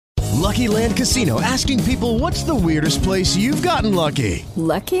Lucky Land Casino, asking people, what's the weirdest place you've gotten lucky?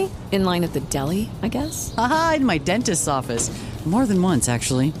 Lucky? In line at the deli, I guess? Aha, in my dentist's office. More than once,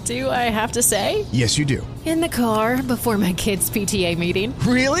 actually. Do I have to say? Yes, you do. In the car before my kids' PTA meeting.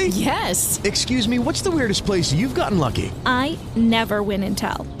 Really? Yes. Excuse me, what's the weirdest place you've gotten lucky? I never win and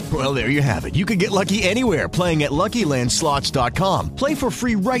tell. Well, there you have it. You can get lucky anywhere, playing at LuckyLandSlots.com. Play for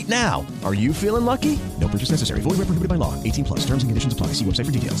free right now. Are you feeling lucky? No purchase necessary. Void where prohibited by law. 18 plus. Terms and conditions apply. See website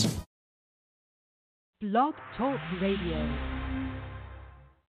for details. Blog Talk Radio.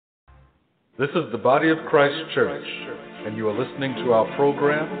 This is the Body of Christ Church, and you are listening to our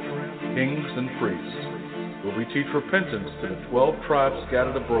program, Kings and Priests, where we teach repentance to the 12 tribes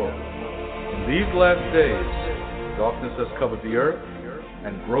scattered abroad. In these last days, darkness has covered the earth,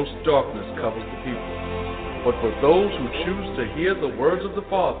 and gross darkness covers the people. But for those who choose to hear the words of the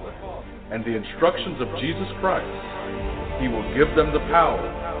Father and the instructions of Jesus Christ, He will give them the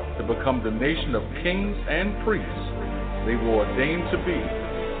power to become the nation of kings and priests they were ordained to be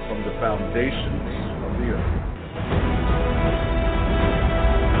from the foundations of the earth.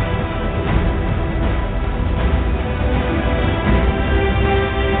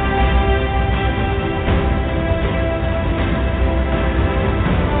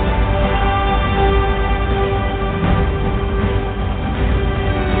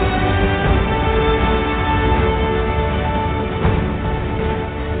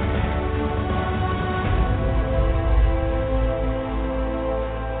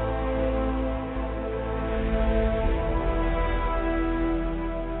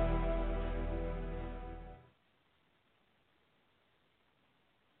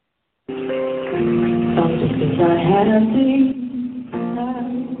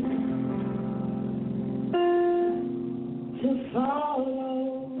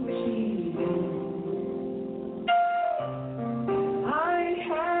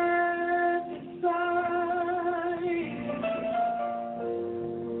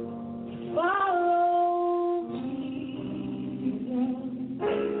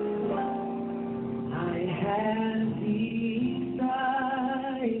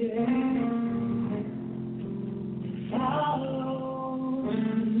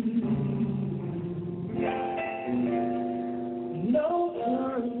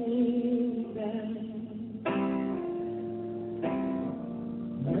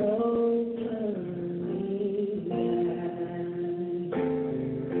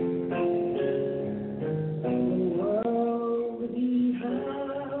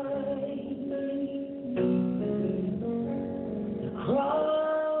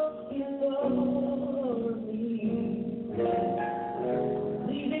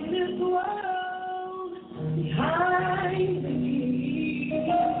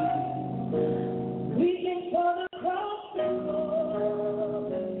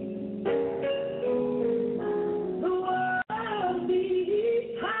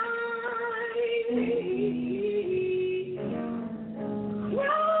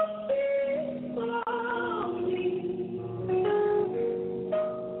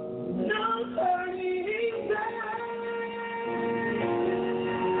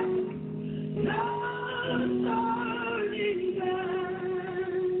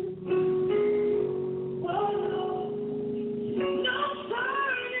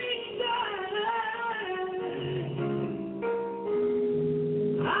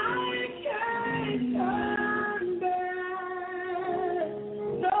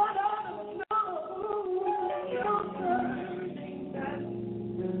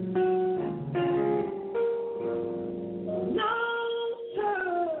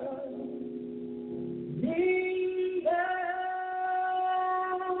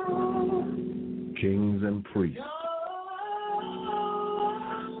 Kings and priests.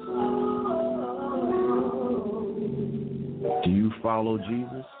 Do you follow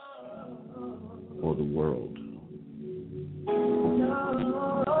Jesus or the world?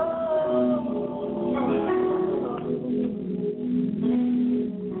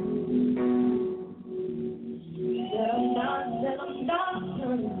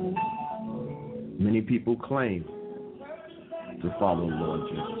 Many people claim to follow the Lord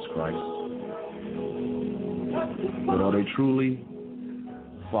Jesus Christ. But are they truly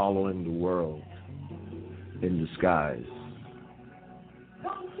following the world in disguise?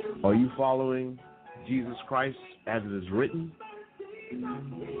 Are you following Jesus Christ as it is written?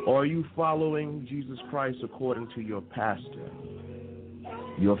 Or are you following Jesus Christ according to your pastor,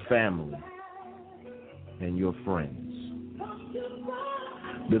 your family, and your friends?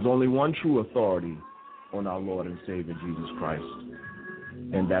 There's only one true authority on our Lord and Savior Jesus Christ,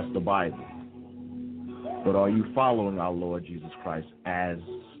 and that's the Bible. But are you following our Lord Jesus Christ as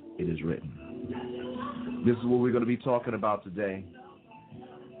it is written. This is what we're going to be talking about today.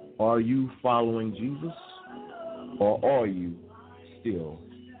 Are you following Jesus, or are you still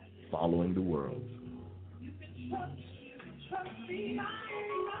following the world?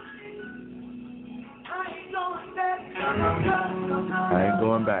 I ain't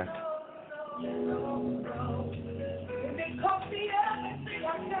going back.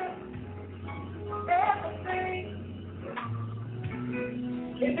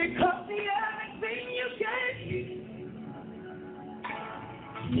 If it costs me everything you gave,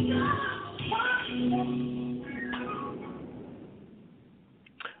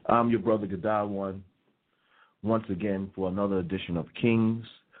 I'm your brother Gadai once again for another edition of Kings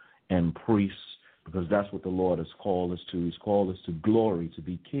and Priests, because that's what the Lord has called us to. He's called us to glory, to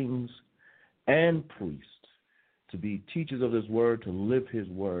be kings and priests, to be teachers of His word, to live His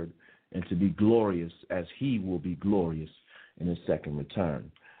word, and to be glorious as He will be glorious in His second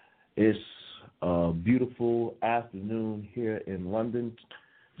return. It's a beautiful afternoon here in London,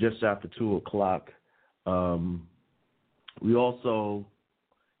 just after 2 o'clock. We also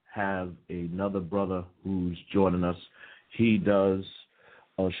have another brother who's joining us. He does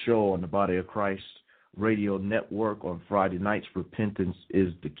a show on the Body of Christ radio network on Friday nights. Repentance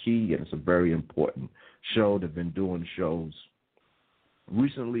is the Key, and it's a very important show. They've been doing shows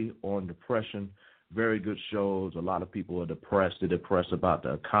recently on depression, very good shows. A lot of people are depressed. They're depressed about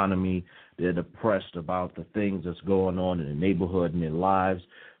the economy. They're depressed about the things that's going on in the neighborhood and their lives.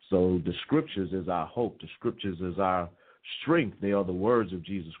 So the scriptures is our hope. The scriptures is our strength. They are the words of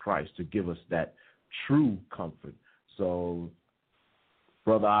Jesus Christ to give us that true comfort. So,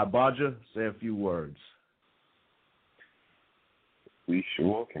 Brother Ibaja, say a few words. We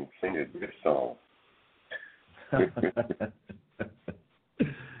sure can sing a good song.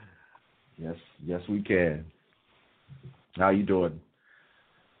 Yes, we can. How you doing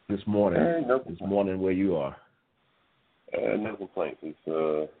this morning? This morning where you are? No complaints.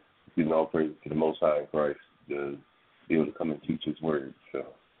 It's giving all praise to the Most High in Christ to be able to come and teach His word. So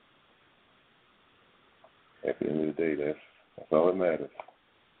at the end of the day, that's all that matters.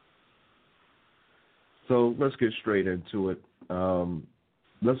 So let's get straight into it.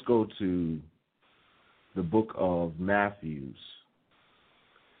 Let's go to the book of Matthew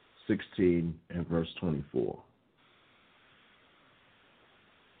 16 and verse 24.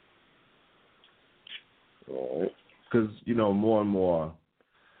 All right. Because, more and more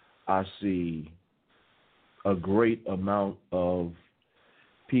I see a great amount of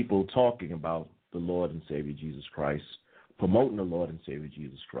people talking about the Lord and Savior Jesus Christ, promoting the Lord and Savior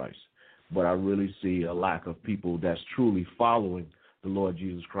Jesus Christ. But I really see a lack of people that's truly following the Lord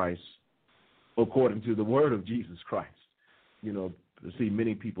Jesus Christ according to the word of Jesus Christ. I see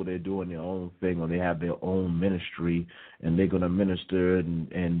many people, they're doing their own thing, or they have their own ministry, and they're going to minister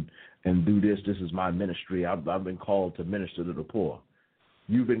and do this. This is my ministry. I've been called to minister to the poor.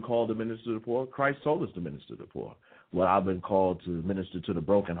 You've been called to minister to the poor. Christ told us to minister to the poor. Well, I've been called to minister to the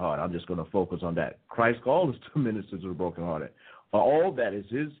brokenhearted. I'm just going to focus on that. Christ called us to minister to the brokenhearted. All that is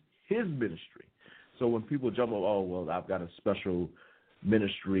his ministry. So when people jump on, oh, well, I've got a special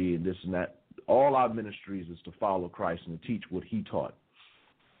ministry and this and that, all our ministries is to follow Christ and to teach what He taught.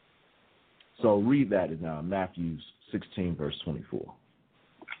 So read that in Matthew 16, verse 24.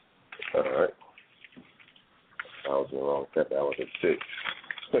 All right. I was in the wrong chapter. I was at 6.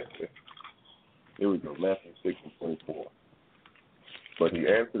 Here we go, Matthew 6 and 24. But He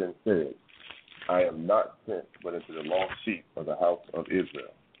answered and said, I am not sent but into the lost sheep of the house of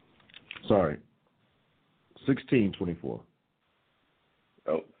Israel. Sorry, 16:24.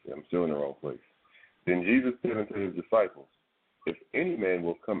 Oh, I'm still in the wrong place. Then Jesus said unto His disciples, if any man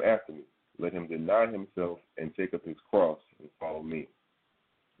will come after me, let him deny himself and take up his cross and follow me.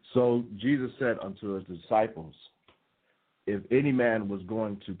 So Jesus said unto His disciples, if any man was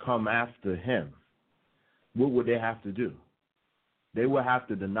going to come after Him, what would they have to do? They would have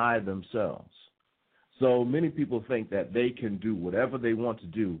to deny themselves. So many people think that they can do whatever they want to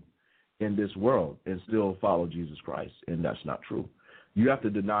do in this world and still follow Jesus Christ, and that's not true. You have to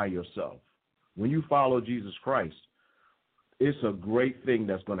deny yourself. When you follow Jesus Christ, it's a great thing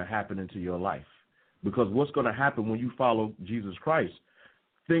that's going to happen into your life, because what's going to happen when you follow Jesus Christ,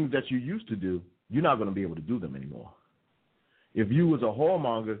 things that you used to do, you're not going to be able to do them anymore. If you was a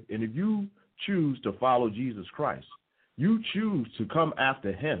whoremonger, and if you choose to follow Jesus Christ, you choose to come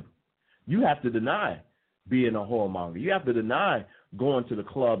after Him, you have to deny being a whoremonger. You have to deny going to the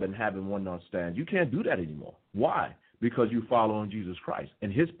club and having one-night stands. You can't do that anymore. Why? Because you follow on Jesus Christ,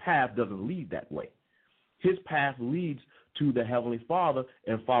 and His path doesn't lead that way. His path leads to the Heavenly Father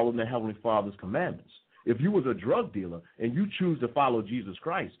and following the Heavenly Father's commandments. If you was a drug dealer and you choose to follow Jesus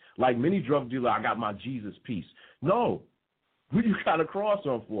Christ, like many drug dealers, I got my Jesus peace. No. Who you got a cross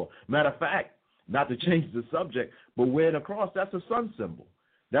on for? Matter of fact, not to change the subject, but wearing a cross, that's a sun symbol.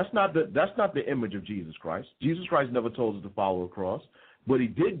 That's not the image of Jesus Christ. Jesus Christ never told us to follow a cross, but he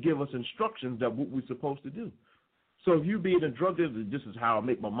did give us instructions that what we're supposed to do. So if you being a drug dealer, this is how I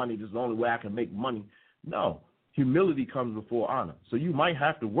make my money, this is the only way I can make money. No. Humility comes before honor. So you might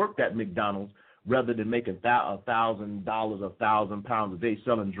have to work that McDonald's rather than making $1,000, 1,000 pounds a day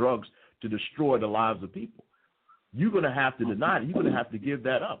selling drugs to destroy the lives of people. You're going to have to deny it. You're going to have to give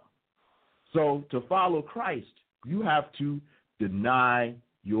that up. So to follow Christ, you have to deny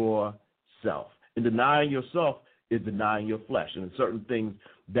yourself. And denying yourself is denying your flesh. And there's certain things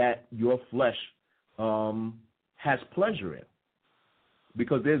that your flesh has pleasure in.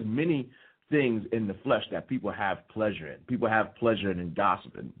 Because there's many things in the flesh that people have pleasure in. People have pleasure in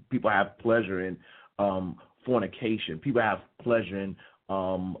gossiping. People have pleasure in fornication. People have pleasure in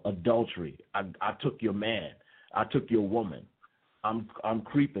adultery. I took your man. I took your woman. I'm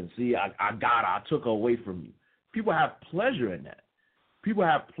creeping. See, I got her. I took her away from you. People have pleasure in that. People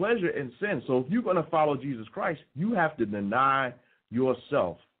have pleasure in sin. So if you're going to follow Jesus Christ, you have to deny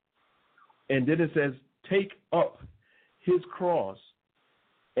yourself. And then it says, take up his cross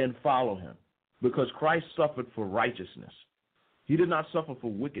and follow him. Because Christ suffered for righteousness. He did not suffer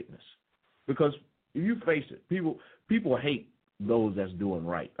for wickedness. Because if you face it, people hate those that's doing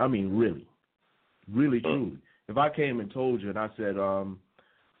right. I mean, really, truly. If I came and told you and I said,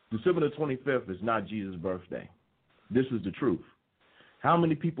 December the 25th is not Jesus' birthday, this is the truth, how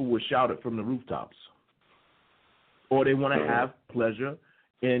many people would shout it from the rooftops? Or they want to have pleasure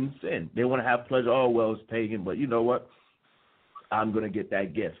in sin. They want to have pleasure, oh, well, it's pagan, but you know what? I'm going to get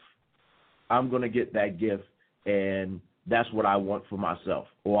that gift. I'm going to get that gift, and that's what I want for myself.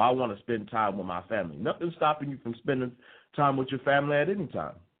 Or I want to spend time with my family. Nothing's stopping you from spending time with your family at any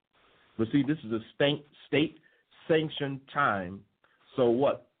time. But see, this is a state-sanctioned time. So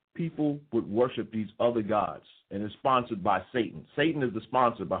what? People would worship these other gods, and it's sponsored by Satan. Satan is the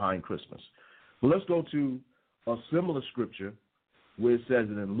sponsor behind Christmas. But let's go to a similar scripture where it says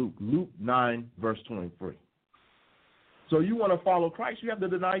it in Luke 9, verse 23. So you want to follow Christ, you have to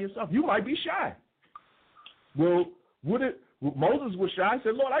deny yourself. You might be shy. Well, Moses was shy. He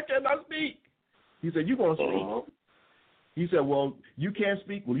said, Lord, I cannot speak. He said, you're going to speak. He said, well, you can't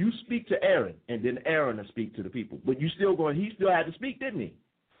speak. Well, you speak to Aaron, and then Aaron will speak to the people. But he still had to speak, didn't he?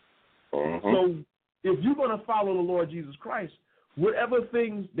 So if you're going to follow the Lord Jesus Christ, whatever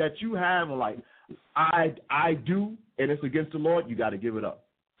things that you have are like, I do, and it's against the Lord, you got to give it up.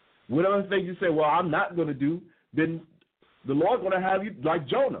 Whatever things you say, well, I'm not going to do, then the Lord's going to have you like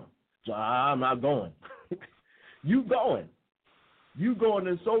Jonah. I'm not going. You going. You going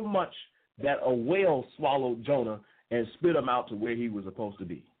in so much that a whale swallowed Jonah and spit him out to where he was supposed to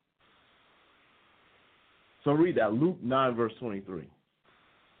be. So read that, Luke 9, verse 23.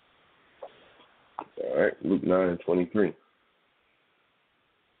 All right, Luke 9 and 23.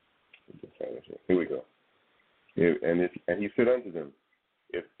 Here we go. And he said unto them,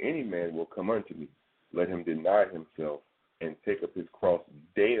 if any man will come unto me, let him deny himself and take up his cross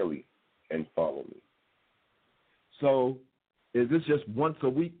daily and follow me. So is this just once a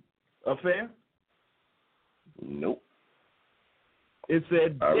week affair? Nope. It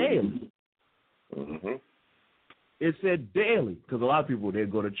said daily. Mm-hmm. It said daily, because a lot of people, they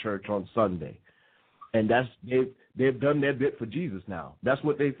go to church on Sunday, and they've done their bit for Jesus now. That's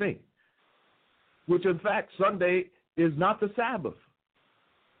what they think. Which, in fact, Sunday is not the Sabbath.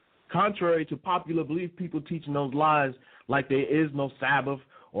 Contrary to popular belief, people teaching those lies like there is no Sabbath,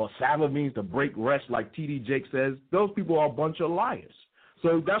 or Sabbath means to break rest like T.D. Jakes says, those people are a bunch of liars.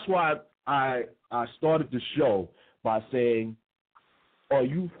 So that's why I started the show by saying, are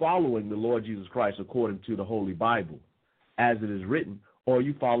you following the Lord Jesus Christ according to the Holy Bible, as it is written, or are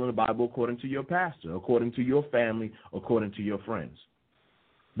you following the Bible according to your pastor, according to your family, according to your friends?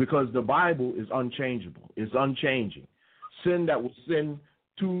 Because the Bible is unchangeable. It's unchanging. Sin that was sin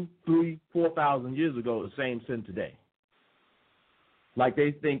 2,000, 3,000, 4,000 years ago is the same sin today. Like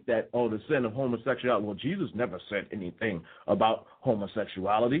they think that, oh, the sin of homosexuality, well, Jesus never said anything about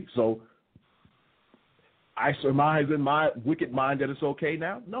homosexuality, so I surmise in my wicked mind that it's okay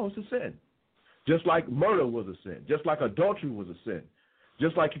now? No, it's a sin. Just like murder was a sin. Just like adultery was a sin.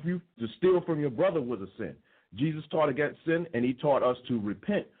 Just like if you to steal from your brother was a sin. Jesus taught against sin, and he taught us to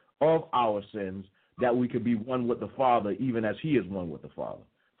repent of our sins that we could be one with the Father, even as he is one with the Father.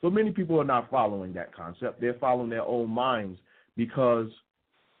 So many people are not following that concept. They're following their own minds because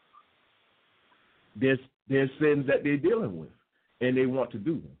there's sins that they're dealing with, and they want to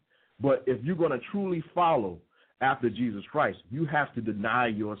do them. But if you're going to truly follow after Jesus Christ, you have to deny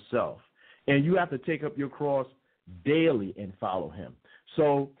yourself. And you have to take up your cross daily and follow him.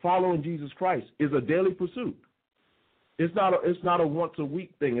 So following Jesus Christ is a daily pursuit. It's not a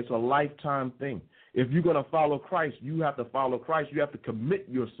once-a-week thing. It's a lifetime thing. If you're going to follow Christ, you have to follow Christ. You have to commit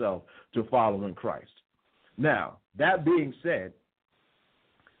yourself to following Christ. Now, that being said,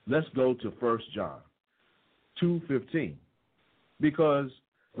 let's go to 1 John 2:15, because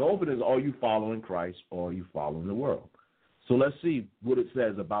the opening is, are you following Christ or are you following the world? So let's see what it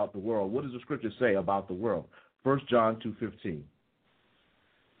says about the world. What does the scripture say about the world? 1 John 2:15,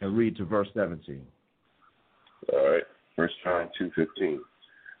 and read to verse 17. All right, 1 John 2:15.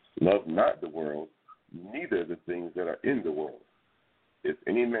 Love not the world, neither the things that are in the world. If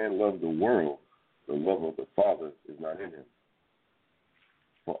any man love the world, the love of the Father is not in him.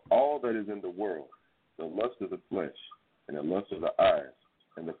 For all that is in the world, the lust of the flesh, and the lust of the eyes,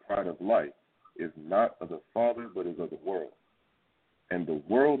 and the pride of life, is not of the Father, but is of the world. And the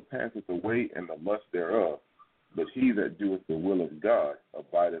world passeth away, and the lust thereof, but he that doeth the will of God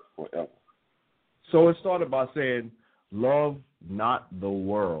abideth forever. So it started by saying, love not the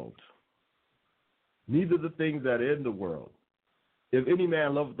world, neither the things that are in the world. If any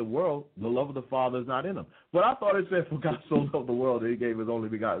man loveth the world, the love of the Father is not in him. But I thought it said, for God so loved the world that he gave his only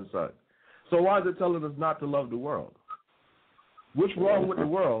begotten Son. So why is it telling us not to love the world? What's wrong with the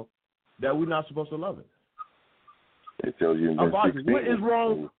world that we're not supposed to love it? It tells you in verse 16. What is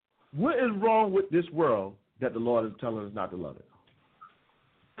wrong? What is wrong with this world that the Lord is telling us not to love it?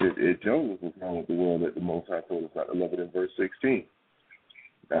 It tells us what's wrong with the world that the Most High told us not to love it in verse 16.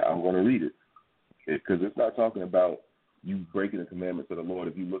 Now, I'm going to read it because it's not talking about you breaking the commandments of the Lord.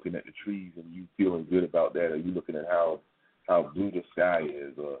 If you're looking at the trees and you feeling good about that, or you looking at how blue the sky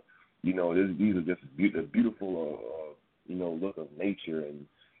is, or these are just a beautiful look of nature, and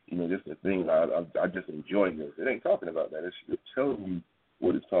just the things I just enjoy this. It ain't talking about that. It's telling you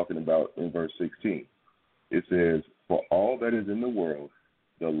what it's talking about in verse 16. It says, "For all that is in the world,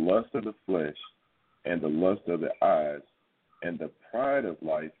 the lust of the flesh, and the lust of the eyes, and the pride of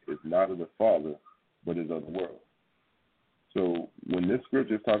life is not of the Father, but is of the world." So when this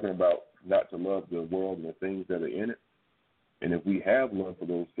scripture is talking about not to love the world and the things that are in it, and if we have love for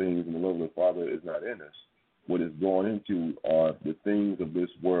those things and the love of the Father is not in us, what it's going into are the things of this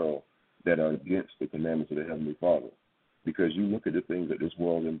world that are against the commandments of the Heavenly Father. Because you look at the things that this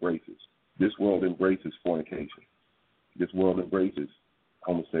world embraces. This world embraces fornication. This world embraces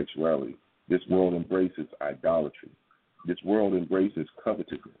homosexuality. This world embraces idolatry. This world embraces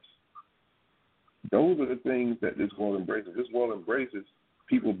covetousness. Those are the things that this world embraces. This world embraces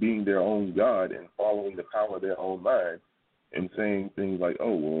people being their own God and following the power of their own mind and saying things like,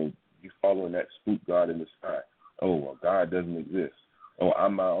 oh, well, you're following that spook God in the sky. Oh, well, God doesn't exist. Oh,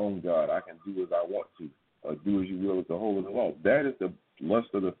 I'm my own God. I can do as I want to, or do as you will with the whole of the law. That is the lust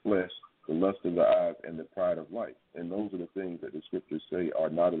of the flesh, the lust of the eyes, and the pride of life. And those are the things that the scriptures say are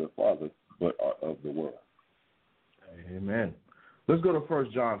not of the Father, but are of the world. Amen. Let's go to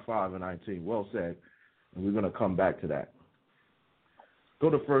 1 John 5:19. Well said. And we're going to come back to that. Go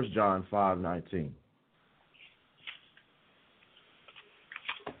to 1 John 5:19.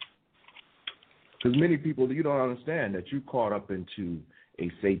 Because many people, you don't understand that you're caught up into a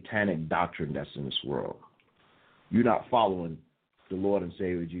satanic doctrine that's in this world. You're not following the Lord and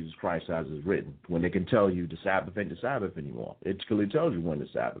Savior Jesus Christ as is written, when they can tell you the Sabbath ain't the Sabbath anymore. It clearly tells you when the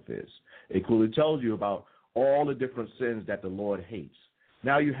Sabbath is. It clearly tells you about all the different sins that the Lord hates.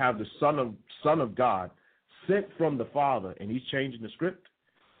 Now you have the Son of God sent from the Father, and he's changing the script?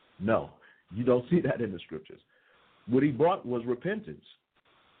 No, you don't see that in the scriptures. What he brought was repentance,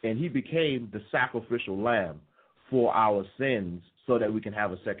 and he became the sacrificial lamb for our sins so that we can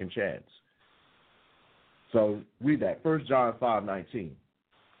have a second chance. So read that, 1 John 5:19.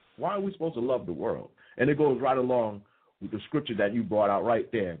 Why are we supposed to love the world? And it goes right along with the scripture that you brought out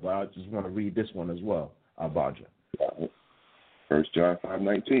right there, but I just want to read this one as well, Abadja. 1 John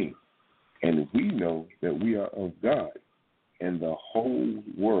 5:19. And we know that we are of God, and the whole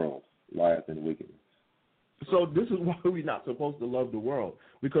world lieth in wickedness. So this is why we're not supposed to love the world,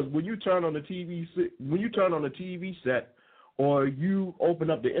 because when you turn on the TV set, or you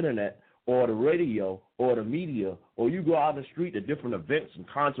open up the internet, or the radio, or the media, or you go out in the street to different events and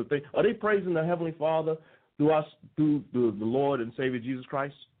concert things, are they praising the Heavenly Father through the Lord and Savior Jesus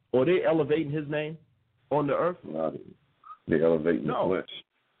Christ? Or are they elevating his name on the earth? No, they're elevating the flesh.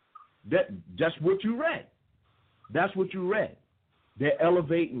 That's what you read. That's what you read. They're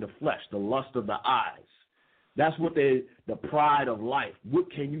elevating the flesh, the lust of the eyes. That's what the pride of life.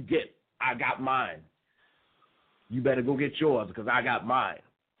 What can you get? I got mine. You better go get yours because I got mine.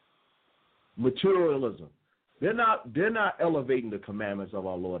 materialism. They're not elevating the commandments of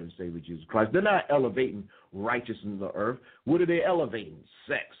our Lord and Savior Jesus Christ. They're not elevating righteousness in the earth. What are they elevating?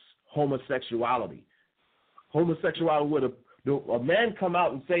 Sex, homosexuality. Homosexuality, where a man come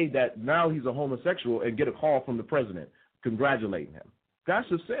out and say that now he's a homosexual and get a call from the president congratulating him. That's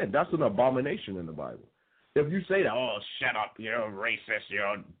a sin. That's an abomination in the Bible. If you say that, oh, shut up, you're a racist, you're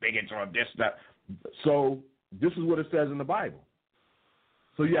a bigot, or this, that. So this is what it says in the Bible.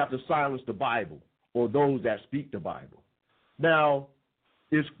 So you have to silence the Bible or those that speak the Bible. Now,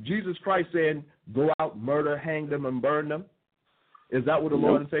 is Jesus Christ saying, go out, murder, hang them, and burn them? Is that what the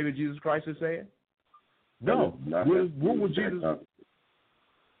Lord and Savior Jesus Christ is saying? No. What would Jesus...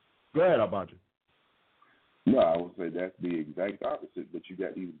 Go ahead, Abadja. No, I would say that's the exact opposite, but you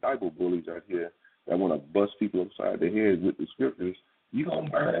got these Bible bullies out here that want to bust people upside the head with the scriptures. You're going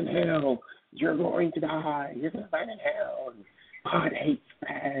to burn in hell. You're going to die. You're going to burn in hell. God hates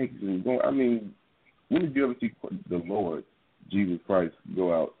fags. When did you ever see the Lord, Jesus Christ,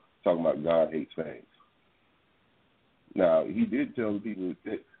 go out talking about God hates fags? Now, he did tell the people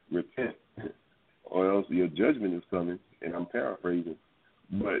to repent, or else your judgment is coming, and I'm paraphrasing.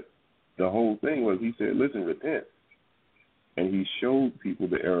 But the whole thing was he said, listen, repent. And he showed people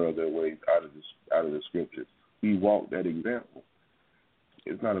the error of their ways out of the scriptures. He walked that example.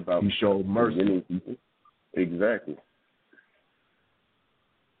 It's not about... He showed mercy. People. Exactly.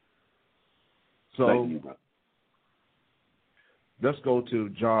 So let's go to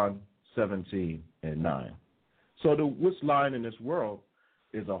John 17:9. So what's lying in this world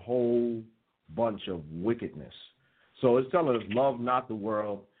is a whole bunch of wickedness. So it's telling us, love not the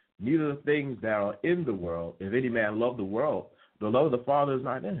world, neither the things that are in the world. If any man love the world, the love of the Father is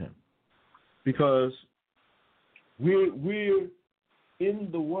not in him. Because we're in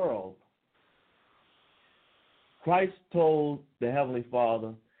the world. Christ told the Heavenly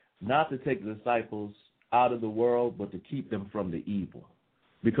Father not to take the disciples out of the world, but to keep them from the evil.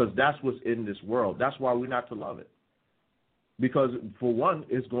 Because that's what's in this world. That's why we're not to love it. Because, for one,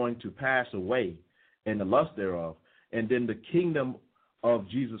 it's going to pass away and the lust thereof. And then the kingdom of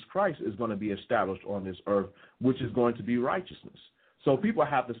Jesus Christ is going to be established on this earth, which is going to be righteousness. So people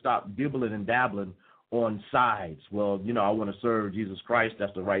have to stop dibbling and dabbling on sides. Well, I want to serve Jesus Christ.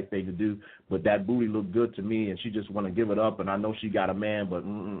 That's the right thing to do. But that booty looked good to me, and she just want to give it up, and I know she got a man, but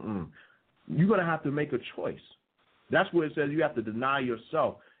You're going to have to make a choice. That's where it says you have to deny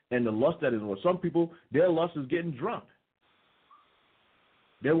yourself and the lust that is. Some people, their lust is getting drunk.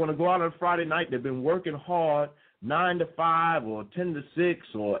 They want to go out on Friday night. They've been working hard, 9 to 5 or 10 to 6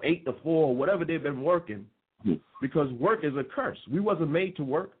 or 8 to 4 or whatever they've been working, because work is a curse. We wasn't made to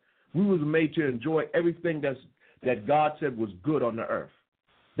work. We was made to enjoy everything that God said was good on the earth.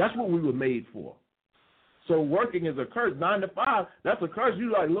 That's what we were made for. So working is a curse. 9 to 5, that's a curse.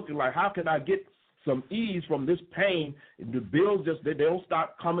 You like looking like, how can I get some ease from this pain? The bills just, they don't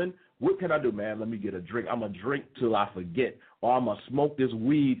stop coming. What can I do, man? Let me get a drink. I'm going to drink till I forget. Or I'm going to smoke this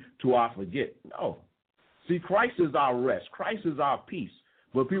weed till I forget. No. See, Christ is our rest. Christ is our peace.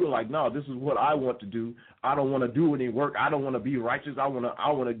 But people are like, no, this is what I want to do. I don't want to do any work. I don't want to be righteous. I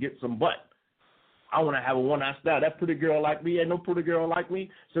want to get some butt. I want to have a one-night stand. That pretty girl like me, ain't no pretty girl like me.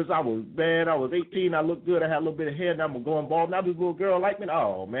 Since I was 18, I looked good. I had a little bit of hair. Now I'm going bald. Now this little girl like me.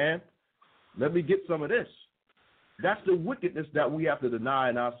 Oh, man, let me get some of this. That's the wickedness that we have to deny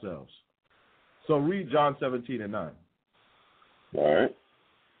in ourselves. So read John 17:9. All right.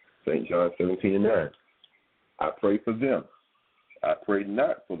 St. John 17:9. I pray for them. I pray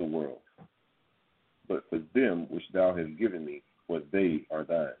not for the world, but for them which thou hast given me, for they are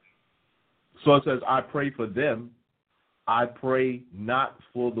thine. So it says, I pray for them. I pray not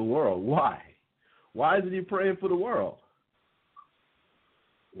for the world. Why? Why isn't he praying for the world?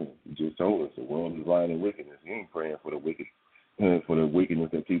 You just told us the world is lying in wickedness. He ain't praying for the wicked, for the wickedness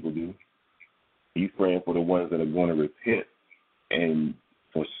that people do. He's praying for the ones that are going to repent and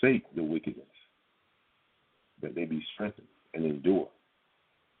forsake the wickedness, that they be strengthened and endure.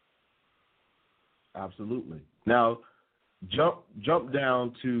 Absolutely. Now, jump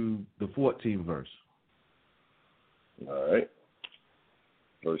down to the 14th verse. All right.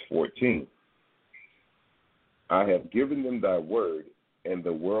 Verse 14. I have given them thy word, and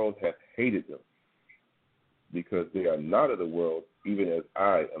the world hath hated them, because they are not of the world, even as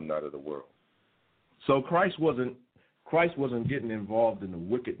I am not of the world. So Christ wasn't getting involved in the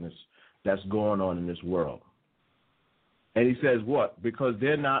wickedness that's going on in this world. And he says what? Because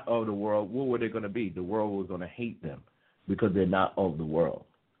they're not of the world, what were they going to be? The world was going to hate them because they're not of the world.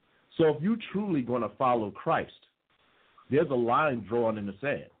 So if you're truly going to follow Christ, there's a line drawn in the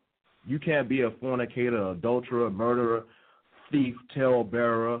sand. You can't be a fornicator, adulterer, murderer, thief,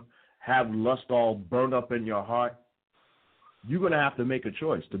 talebearer, have lust all burned up in your heart, you're going to have to make a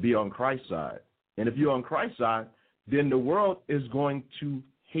choice to be on Christ's side. And if you're on Christ's side, then the world is going to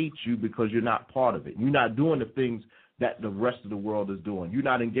hate you because you're not part of it. You're not doing the things that the rest of the world is doing. You're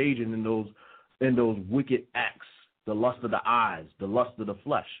not engaging in those wicked acts, the lust of the eyes, the lust of the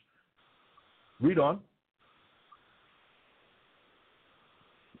flesh. Read on.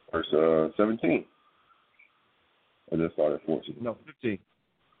 Verse 17. I just started 14. No, 15.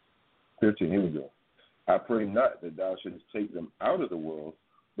 15, here we go. I pray not that thou shouldest take them out of the world,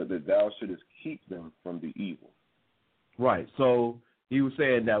 but that thou shouldest keep them from the evil. Right. So he was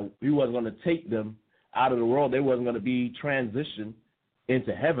saying that he wasn't going to take them out of the world. They wasn't going to be transitioned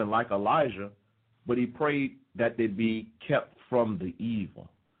into heaven like Elijah, but he prayed that they be kept from the evil.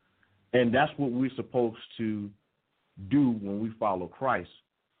 And that's what we're supposed to do when we follow Christ.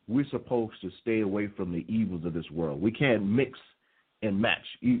 We're supposed to stay away from the evils of this world. We can't mix and match.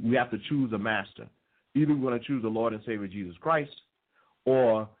 We have to choose a master. Either we're going to choose the Lord and Savior Jesus Christ,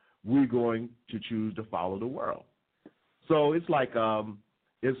 or we're going to choose to follow the world. So it's like I'll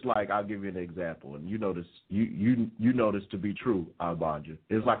give you an example, and you know this to be true, Albanja.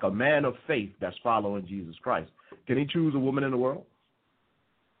 It's like a man of faith that's following Jesus Christ. Can he choose a woman in the world?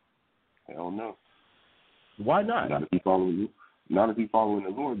 Hell no. Why not? Not if he's following the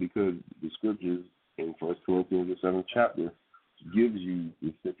Lord, because the scriptures in 1 Corinthians, the 7th chapter, gives you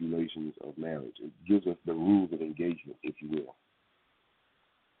the stipulations of marriage. It gives us the rules of engagement, if you will.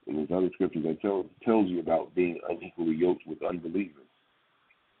 And there's other scriptures that tells you about being unequally yoked with unbelievers.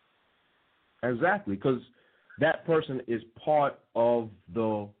 Exactly, because that person is part of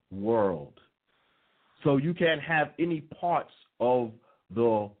the world. So you can't have any parts of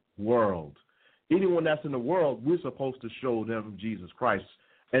the world. Anyone that's in the world, we're supposed to show them Jesus Christ.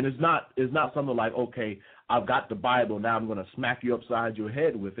 And it's not something like, okay, I've got the Bible, now I'm going to smack you upside your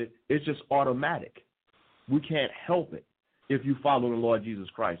head with it. It's just automatic. We can't help it if you follow the Lord Jesus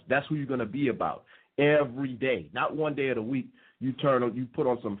Christ. That's who you're going to be about every day. Not one day of the week you put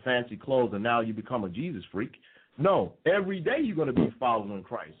on some fancy clothes and now you become a Jesus freak. No, every day you're going to be following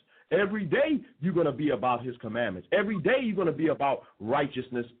Christ. Every day you're going to be about his commandments. Every day you're going to be about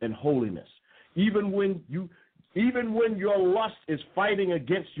righteousness and holiness. Even when your lust is fighting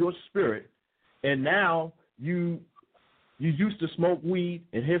against your spirit, and now you used to smoke weed,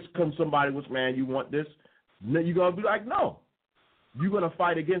 and here comes somebody with, man, you want this? You're going to be like, no. You're going to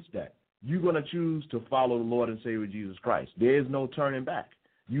fight against that. You're going to choose to follow the Lord and Savior Jesus Christ. There is no turning back.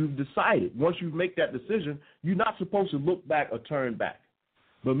 You've decided. Once you make that decision, you're not supposed to look back or turn back.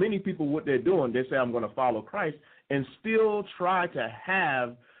 But many people, what they're doing, they say, I'm going to follow Christ, and still try to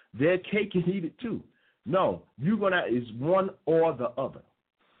have their cake and eat it too. No, it's one or the other.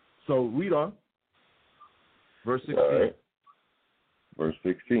 So read on. Verse 16. Right. Verse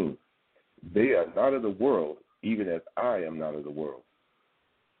 16. They are not of the world, even as I am not of the world.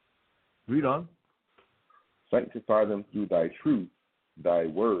 Read on. Sanctify them through thy truth. Thy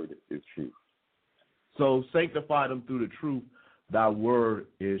word is truth. So sanctify them through the truth. Thy word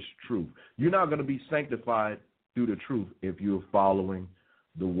is truth. You're not going to be sanctified through the truth if you're following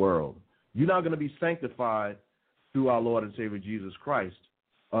the world. You're not going to be sanctified through our Lord and Savior Jesus Christ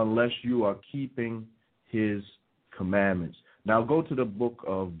unless you are keeping his commandments. Now go to the book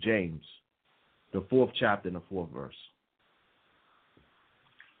of James, the 4th chapter and the 4th verse.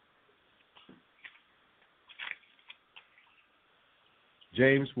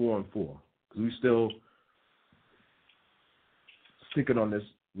 James 4 and 4. Because we still sticking on this,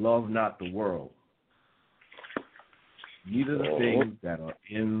 love not the world. Neither the things that are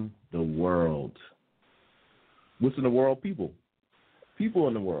in the world. What's in the world? People. People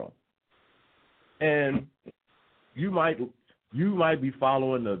in the world. And you might be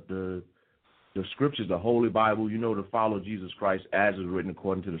following the scriptures, the Holy Bible, to follow Jesus Christ as is written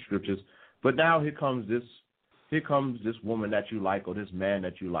according to the scriptures. But now here comes this woman that you like or this man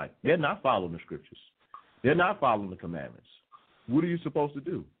that you like. They're not following the scriptures. They're not following the commandments. What are you supposed to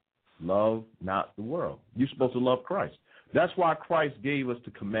do? Love not the world. You're supposed to love Christ. That's why Christ gave us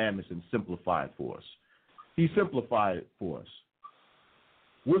the commandments and simplified for us. He simplified it for us.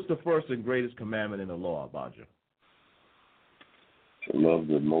 What's the first and greatest commandment in the law, Abadja? To love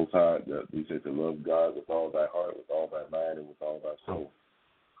the Most High. He said to love God with all thy heart, with all thy mind, and with all thy soul.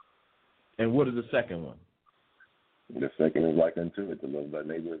 And what is the second one? And the second is like unto it, to love thy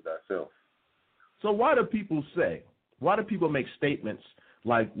neighbor as thyself. So why do people make statements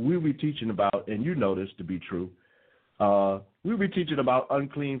like we be teaching about, and you know this to be true, we be teaching about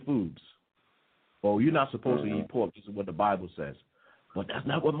unclean foods. Oh, you're not supposed to eat pork. This is what the Bible says. But that's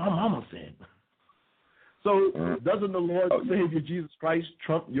not what my mama said. So doesn't the Lord Savior Jesus Christ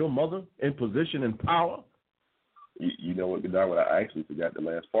trump your mother in position and power? You know what, Godard, I actually forgot the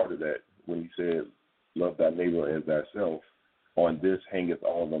last part of that when he said, love thy neighbor as thyself. On this hangeth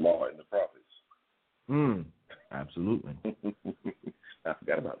all the law and the prophets. Absolutely. I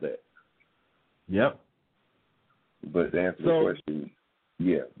forgot about that. Yep. But to answer the question,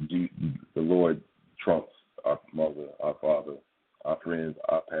 yeah, the Lord trumps our mother, our father, our friends,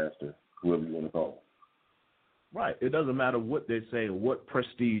 our pastor, whoever you want to call. Right. It doesn't matter what they say or what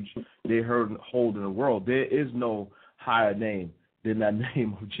prestige they hold in the world. There is no higher name than that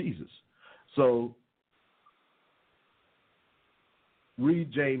name of Jesus. So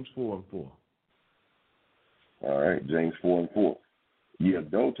read James 4:4. All right, James 4:4. Ye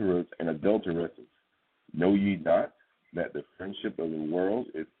adulterers and adulteresses, know ye not that the friendship of the world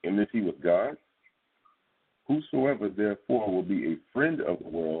is enmity with God? Whosoever therefore will be a friend of the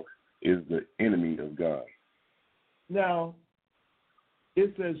world is the enemy of God. Now,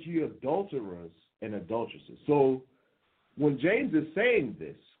 it says ye adulterers and adulteresses. So when James is saying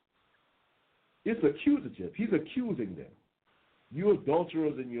this, it's accusative. He's accusing them. You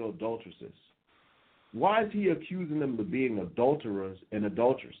adulterers and you adulteresses. Why is he accusing them of being adulterers and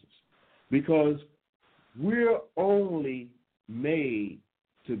adulteresses? Because we're only made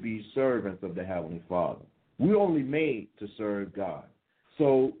to be servants of the Heavenly Father. We're only made to serve God.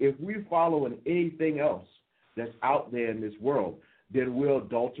 So if we're following anything else that's out there in this world, then we're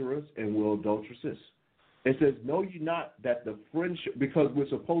adulterers and we're adulteresses. It says, know ye not that the friendship, because we're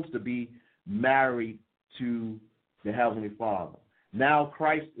supposed to be married to the Heavenly Father. Now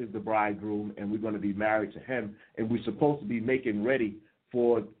Christ is the bridegroom, and we're going to be married to him, and we're supposed to be making ready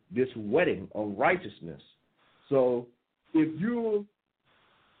for this wedding of righteousness. So if you're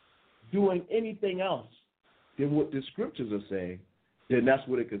doing anything else than what the scriptures are saying, then that's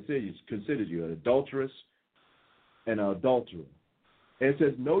what it considers you, an adulteress and an adulterer. And it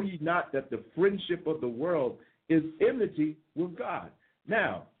says, know ye not that the friendship of the world is enmity with God.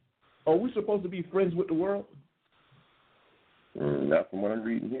 Now, are we supposed to be friends with the world? Not from what I'm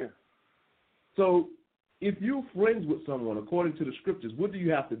reading here. So if you're friends with someone, according to the scriptures, what do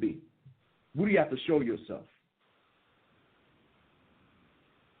you have to be? What do you have to show yourself?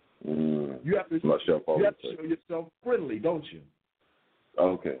 You have to show yourself friendly, don't you?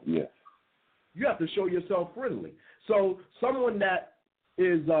 Okay, yes. You have to show yourself friendly. So someone that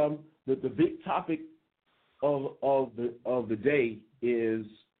is the big topic of the day is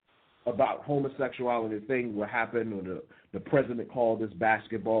about homosexuality. Thing what happened, or the president called this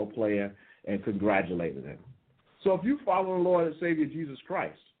basketball player and congratulated him. So if you follow the Lord and Savior Jesus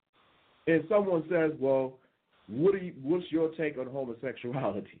Christ, and someone says, well, what's your take on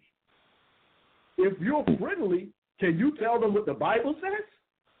homosexuality? If you're friendly, can you tell them what the Bible says?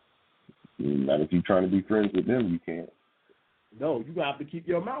 Not if you're trying to be friends with them, you can't. No, you're going to have to keep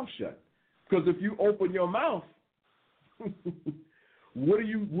your mouth shut. Because if you open your mouth, what are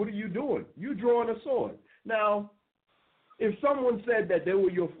you doing? You're drawing a sword. Now, if someone said that they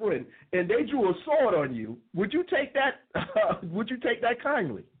were your friend and they drew a sword on you, would you take that? Would you take that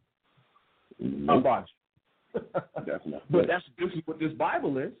kindly? No. How about you? Definitely. But this is what this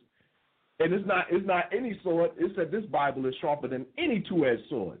Bible is, and it's not any sword. It said this Bible is sharper than any two-edged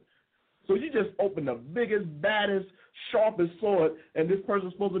sword. So you just open the biggest, baddest, sharpest sword, and this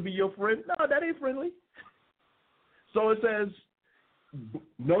person's supposed to be your friend? No, that ain't friendly. So it says,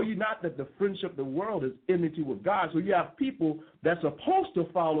 know ye not that the friendship of the world is enmity with God? So you have people that's supposed to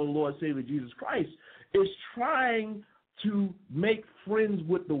follow the Lord Savior Jesus Christ is trying to make friends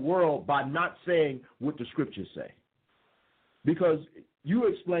with the world by not saying what the scriptures say. Because you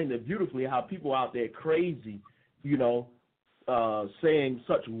explained it beautifully how people out there crazy, saying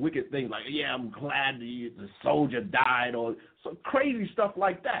such wicked things like, yeah, I'm glad the soldier died, or some crazy stuff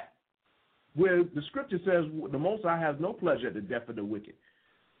like that, where the scripture says the Most High has no pleasure at the death of the wicked.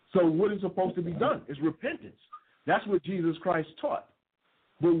 So what is supposed to be done? It's repentance. That's what Jesus Christ taught.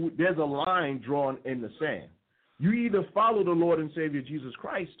 But there's a line drawn in the sand. You either follow the Lord and Savior Jesus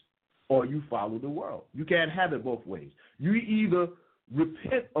Christ or you follow the world. You can't have it both ways. You either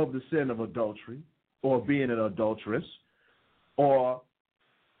repent of the sin of adultery or being an adulteress, or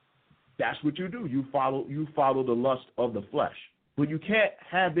that's what you do. You follow the lust of the flesh. But you can't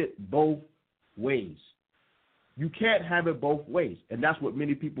have it both ways. You can't have it both ways. And that's what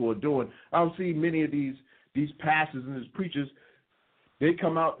many people are doing. I've seen many of these pastors and these preachers, they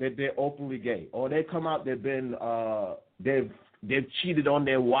come out that they're openly gay, or they come out they've cheated on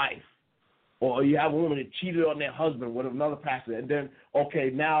their wife, or you have a woman that cheated on their husband with another pastor, and then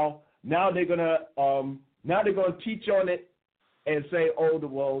now they're gonna teach on it and say,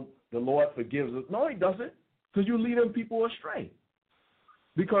 the Lord forgives us. No, he doesn't, because you're leading people astray.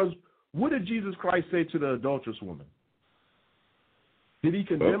 Because what did Jesus Christ say to the adulterous woman? Did he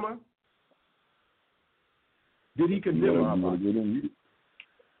condemn her? Did he condemn her? I'm going to read it.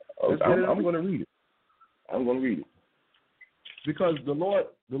 I'm going to read it. I'm going to read it. Because the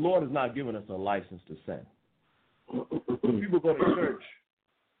Lord has not given us a license to sin. When people go to church,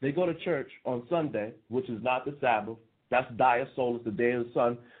 they go to church on Sunday, which is not the Sabbath. That's Dia Solis, the day of the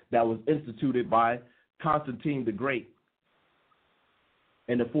sun, that was instituted by Constantine the Great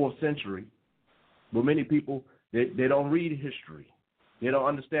in the 4th century. But many people, they don't read history. They don't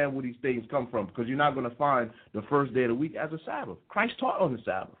understand where these things come from, because you're not going to find the first day of the week as a Sabbath. Christ taught on the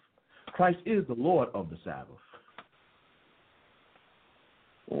Sabbath. Christ is the Lord of the Sabbath.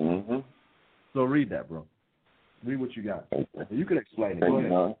 Mm-hmm. So read that, bro. Read what you got. Okay. You can explain it. St. Go ahead.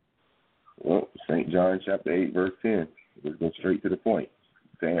 John. Well, St. John chapter 8, verse 10. Let's go straight to the point.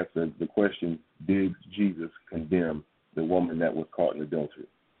 To answer the question, did Jesus condemn the woman that was caught in adultery?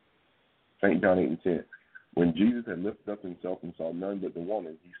 St. John 8 and 10. When Jesus had lifted up himself and saw none but the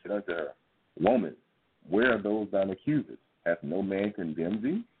woman, he said unto her, Woman, where are those thine accusers? Hath no man condemned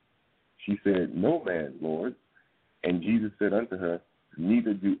thee? She said, No man, Lord. And Jesus said unto her,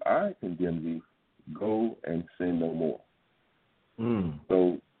 Neither do I condemn thee. Go and sin no more.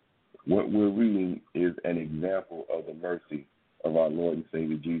 So what we're reading is an example of the mercy of our Lord and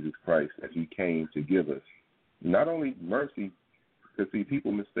Savior Jesus Christ, that he came to give us. Not only mercy, because, see,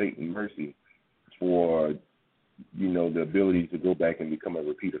 people mistake mercy for, the ability to go back and become a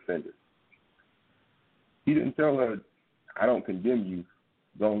repeat offender. He didn't tell her, I don't condemn you,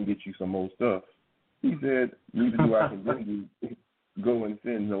 go and get you some more stuff. He said, neither do I condemn you, go and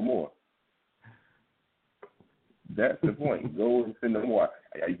sin no more. That's the point. Go and sin no more.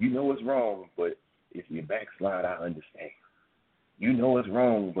 You know it's wrong, but if you backslide, I understand. You know it's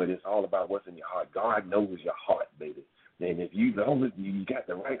wrong, but it's all about what's in your heart. God knows your heart, baby. And if you got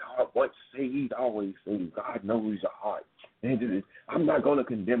the right heart, once saved, always saved. God knows your heart. And I'm not going to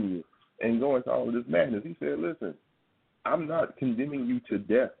condemn you and go into all of this madness. He said, listen, I'm not condemning you to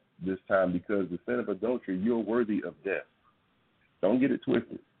death this time, because the sin of adultery, you're worthy of death. Don't get it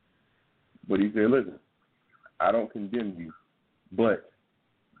twisted. But he said, listen, I don't condemn you, but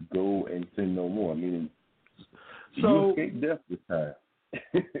go and sin no more. Meaning, you escape death this time.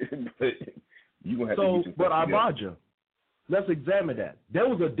 But you gonna have to get yourself but together. Abaja, let's examine that. There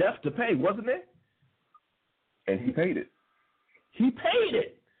was a debt to pay, wasn't there? And he paid it. He paid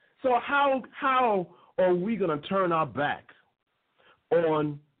it. So how are we going to turn our back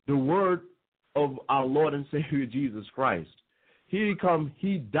on the word of our Lord and Savior Jesus Christ? He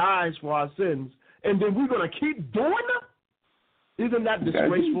dies for our sins, and then we're going to keep doing them? Isn't that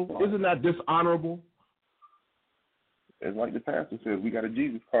disgraceful? Isn't that dishonorable? It's like the pastor says, we got a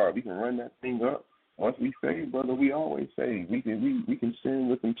Jesus card. We can run that thing up. Once we say, brother, we always say we can sin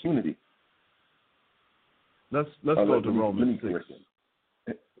with impunity. Let's go to Romans 6.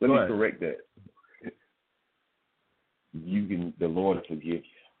 Let me correct that. The Lord will forgive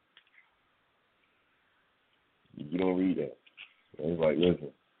you. You don't read that. It's like,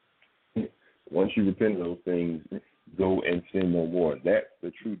 listen, once you repent of those things, go and sin no more. That's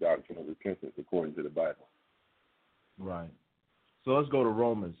the true doctrine of repentance according to the Bible. Right. So let's go to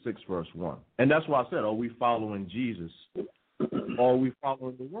Romans 6, verse 1. And that's why I said, are we following Jesus or are we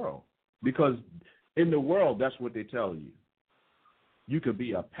following the world? Because in the world, that's what they tell you. You could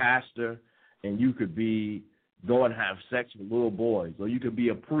be a pastor and you could go and have sex with little boys, or you could be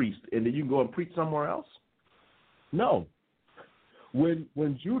a priest and then you can go and preach somewhere else. No.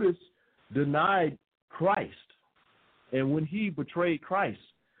 When Judas denied Christ and when he betrayed Christ,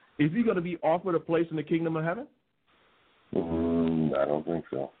 is he going to be offered a place in the kingdom of heaven? I don't think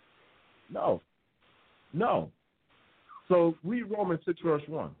so. No. So read Romans 6, verse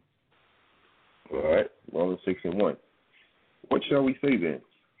 1. All right, Romans 6 and 1. What shall we say then?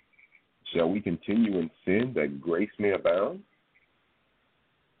 Shall we continue in sin that grace may abound?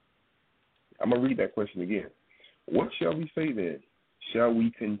 I'm going to read that question again. What shall we say then? Shall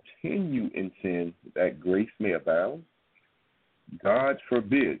we continue in sin that grace may abound? God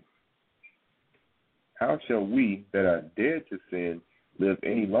forbid. How shall we that are dead to sin live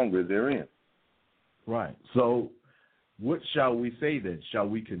any longer therein? Right. So what shall we say then? Shall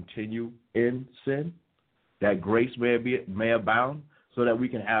we continue in sin that grace may abound so that we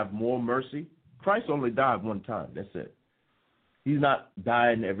can have more mercy? Christ only died one time. That's it. He's not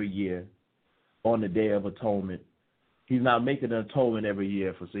dying every year on the Day of Atonement. He's not making an atonement every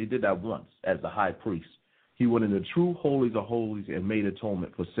year for sin. He did that once as the high priest. He went in the true holies of holies and made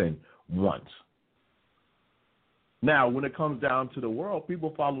atonement for sin once. Now, when it comes down to the world,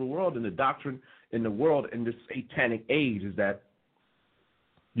 people follow the world, and the doctrine in the world in this satanic age is that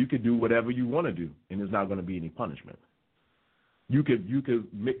you could do whatever you want to do, and there's not going to be any punishment. You could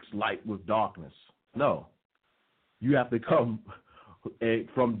mix light with darkness. No. You have to come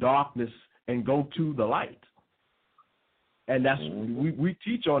from darkness and go to the light. And that's we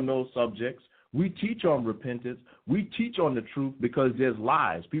teach on those subjects. We teach on repentance. We teach on the truth because there's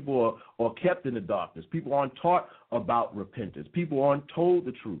lies. People are kept in the darkness. People aren't taught about repentance. People aren't told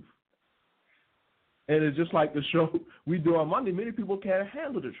the truth. And it's just like the show we do on Monday. Many people can't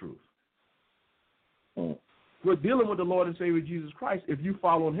handle the truth. We're dealing with the Lord and Savior Jesus Christ. If you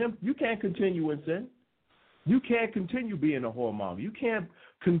follow him, you can't continue in sin. You can't continue being a whoremonger. You can't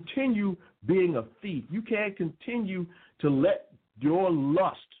continue being a thief. You can't continue to let your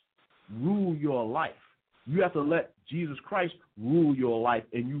lust rule your life. You have to let Jesus Christ rule your life,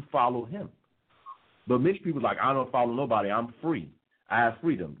 and you follow him. But many people are like, I don't follow nobody. I'm free. I have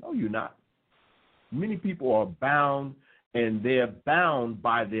freedom. No, you're not. Many people are bound, and they're bound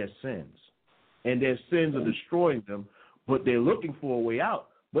by their sins. And their sins are destroying them, but they're looking for a way out.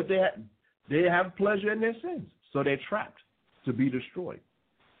 But they have pleasure in their sins, so they're trapped to be destroyed.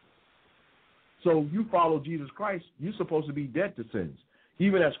 So you follow Jesus Christ, you're supposed to be dead to sins.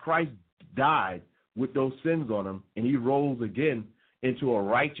 Even as Christ died with those sins on him, and he rose again into a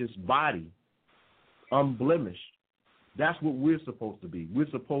righteous body, unblemished, that's what we're supposed to be. We're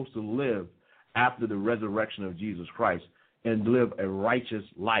supposed to live after the resurrection of Jesus Christ and live a righteous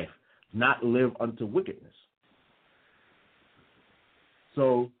life, not live unto wickedness.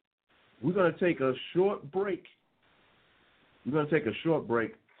 So we're going to take a short break.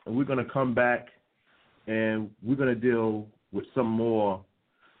 And we're going to come back, and we're going to deal with some more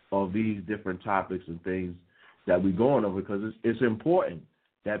of these different topics and things that we're going over, because it's important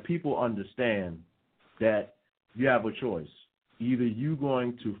that people understand that you have a choice. Either you're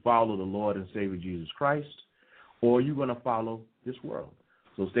going to follow the Lord and Savior Jesus Christ, or you're going to follow this world.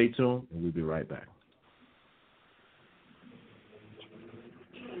 So stay tuned, and we'll be right back.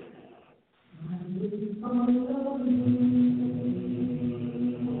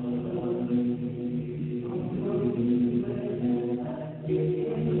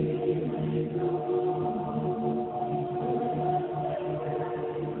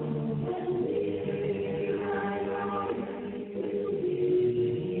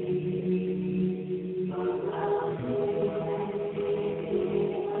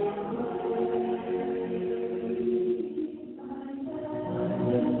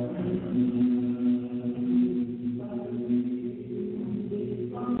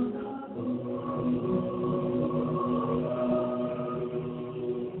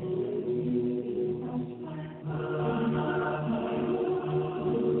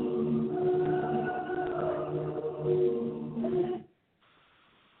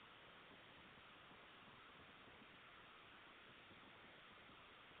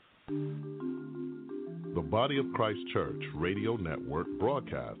 The Body of Christ Church Radio Network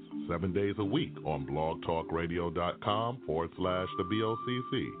broadcasts 7 days a week on blogtalkradio.com/the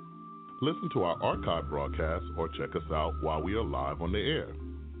BOCC. Listen to our archive broadcasts or check us out while we are live on the air.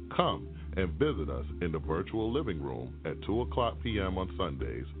 Come and visit us in the virtual living room at 2 o'clock p.m. on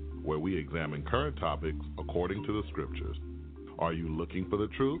Sundays, where we examine current topics according to the scriptures. Are you looking for the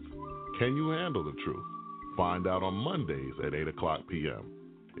truth? Can you handle the truth? Find out on Mondays at 8 o'clock p.m.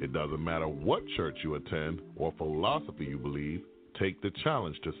 It doesn't matter what church you attend or philosophy you believe, take the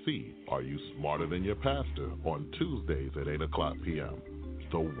challenge to see, are you smarter than your pastor, on Tuesdays at 8 o'clock p.m.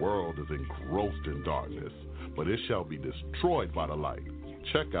 The world is engrossed in darkness, but it shall be destroyed by the light.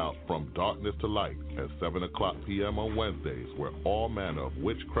 Check out From Darkness to Light at 7 o'clock p.m. on Wednesdays, where all manner of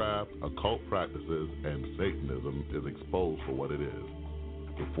witchcraft, occult practices, and Satanism is exposed for what it is.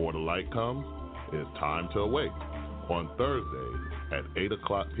 Before the light comes, it's time to awake on Thursdays at 8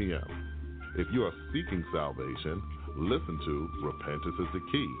 o'clock p.m. If you are seeking salvation, listen to Repentance is the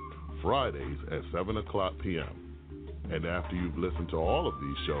Key, Fridays at 7 o'clock p.m. And after you've listened to all of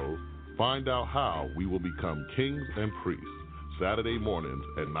these shows, find out how we will become kings and priests, Saturday mornings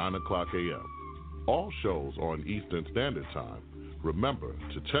at 9 o'clock a.m. All shows are on Eastern Standard Time. Remember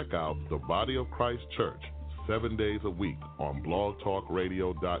to check out the Body of Christ Church 7 days a week on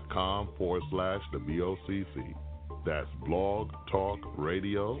blogtalkradio.com/the BOCC. That's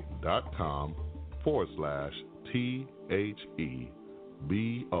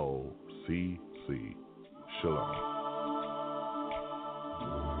blogtalkradio.com/THEBOCC. Shalom.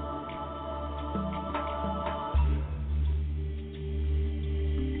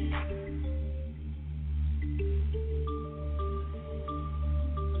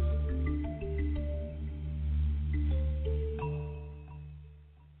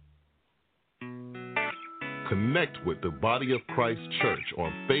 connect with the Body of Christ Church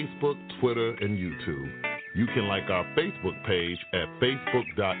on Facebook, Twitter, and YouTube. You can like our Facebook page at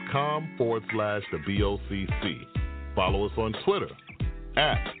facebook.com/the BOCC. Follow us on Twitter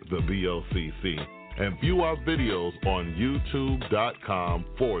at the BOCC. And view our videos on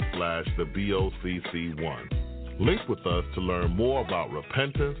youtube.com/the BOCC1. Link with us to learn more about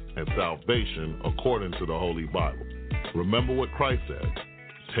repentance and salvation according to the Holy Bible. Remember what Christ said,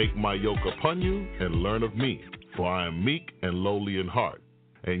 "Take my yoke upon you and learn of me, for I am meek and lowly in heart,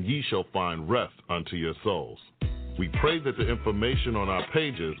 and ye shall find rest unto your souls." We pray that the information on our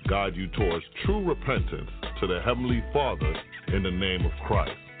pages guide you towards true repentance to the Heavenly Father in the name of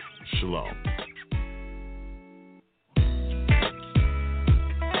Christ. Shalom.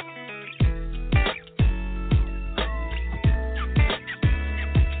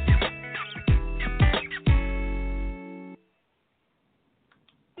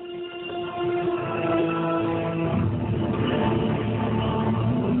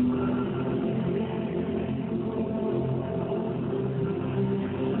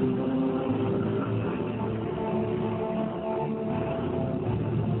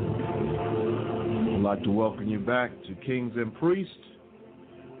 To welcome you back to Kings and Priests.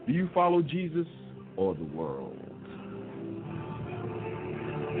 Do you follow Jesus or the world?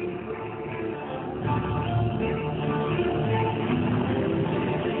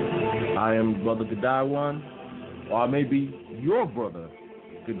 I am Brother Gadawan, or I may be your brother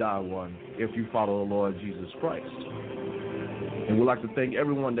Gadawan if you follow the Lord Jesus Christ. And we'd like to thank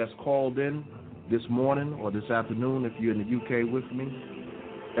everyone that's called in this morning or this afternoon if you're in the UK with me,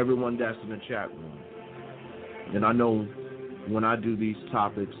 everyone that's in the chat room. And I know when I do these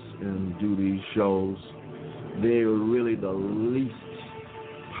topics and do these shows, they're really the least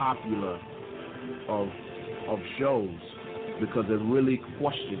popular of shows because it really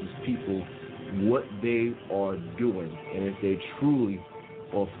questions people what they are doing and if they truly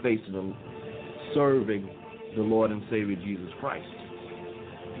are facing and serving the Lord and Savior Jesus Christ.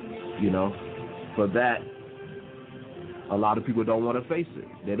 You know, for that, a lot of people don't want to face it.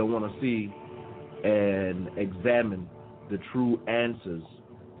 They don't want to see and examine the true answers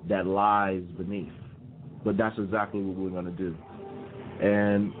that lies beneath. But that's exactly what we're going to do.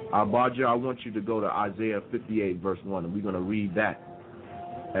 And Abaja, I want you to go to Isaiah 58, verse 1, and we're going to read that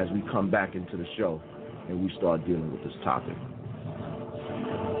as we come back into the show and we start dealing with this topic.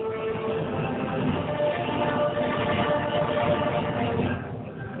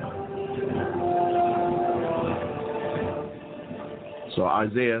 So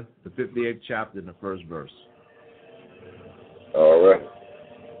Isaiah, the 58th chapter, in the first verse. All right.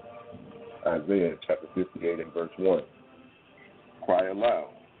 Isaiah chapter 58 and verse 1. Cry aloud,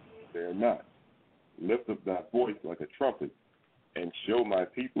 spare not. Lift up thy voice like a trumpet, and show my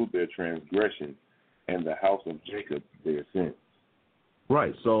people their transgression, and the house of Jacob their sin.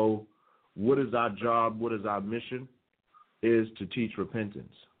 Right. So what is our job? What is our mission? Is to teach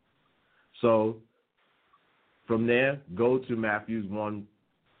repentance. So from there, go to Matthew 1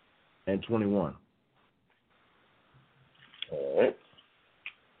 and 21. All right.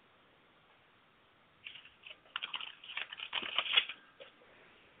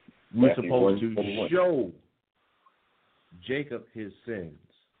 We're supposed to show Jacob his sins.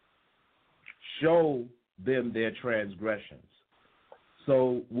 Show them their transgressions.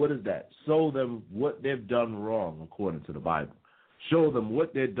 So what is that? Show them what they've done wrong according to the Bible. Show them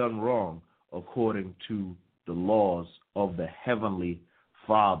what they've done wrong according to the laws of the Heavenly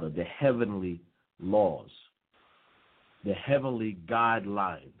Father, the heavenly laws, the heavenly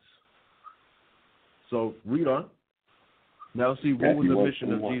guidelines. So read on. Now see, what was the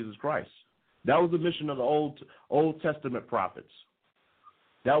mission of Jesus Christ? That was the mission of the Old Testament prophets.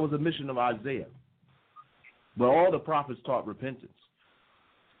 That was the mission of Isaiah. But all the prophets taught repentance.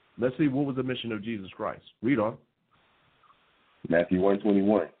 Let's see, what was the mission of Jesus Christ? Read on. Matthew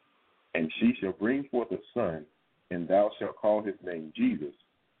 1:21. And she shall bring forth a son, and thou shalt call his name Jesus,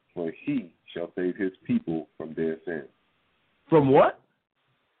 for he shall save his people from their sins. From what?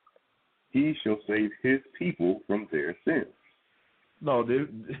 He shall save his people from their sins. No,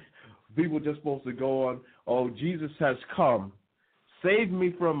 people just supposed to go on, oh, Jesus has come, saved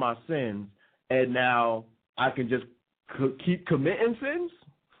me from my sins, and now I can just keep committing sins?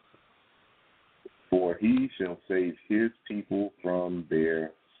 For he shall save his people from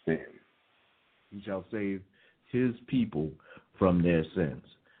their sins. He shall save his people from their sins.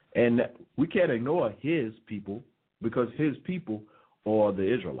 And we can't ignore his people because his people are the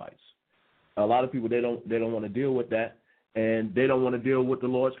Israelites. A lot of people, they don't want to deal with that, and they don't want to deal with the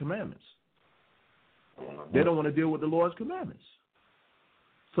Lord's commandments. They don't want to deal with the Lord's commandments.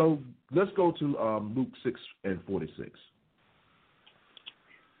 So let's go to Luke 6:46.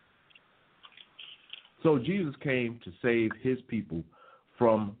 So Jesus came to save his people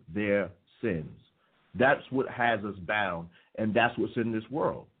from their sins. That's what has us bound, and that's what's in this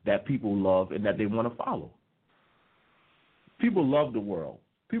world that people love and that they want to follow. People love the world.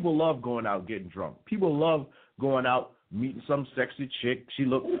 People love going out getting drunk. People love going out meeting some sexy chick. She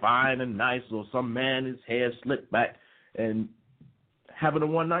looked fine and nice, or some man, his hair slicked back, and having a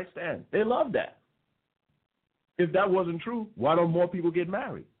one-night stand. They love that. If that wasn't true, why don't more people get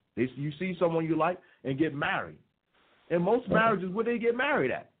married? You see someone you like and get married. And most marriages, where they get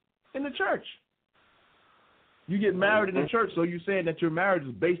married at? In the church. You get married in the church, so you're saying that your marriage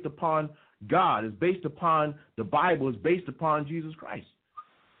is based upon God, is based upon the Bible, is based upon Jesus Christ.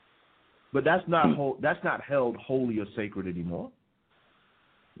 But that's not held holy or sacred anymore.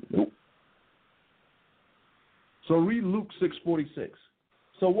 Nope. So read Luke 6:46.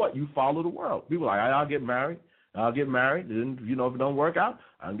 So what? You follow the world. People are like, I'll get married. And, if it don't work out,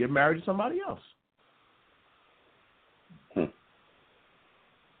 I'll get married to somebody else. There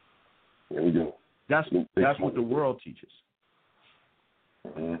we go. That's what the world teaches.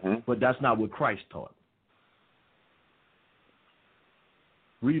 Mm-hmm. But that's not what Christ taught.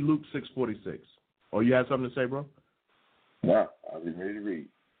 Read Luke 6:46. Oh, you had something to say, bro? Nah, I'll be ready to read.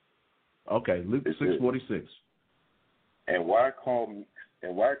 Okay, Luke 6:46. And why call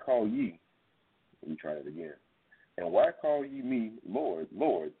ye? Let me try that again. And why call ye me Lord,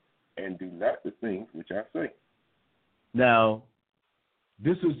 Lord, and do not the things which I say? Now,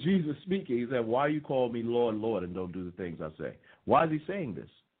 this is Jesus speaking. He said, why you call me Lord, Lord, and don't do the things I say? Why is he saying this?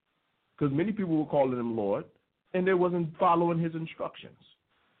 Because many people were calling him Lord, and they wasn't following his instructions.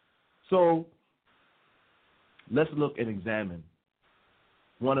 So let's look and examine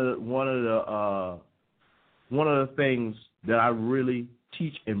one of the things that I really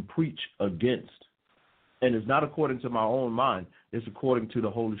teach and preach against, and it's not according to my own mind. It's according to the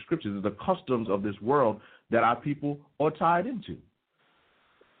Holy Scriptures. It's the customs of this world that our people are tied into.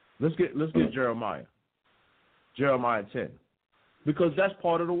 Let's get Jeremiah 10, because that's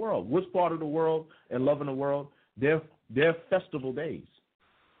part of the world. What's part of the world and loving the world? They're festival days.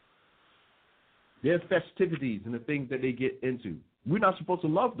 They're festivities and the things that they get into. We're not supposed to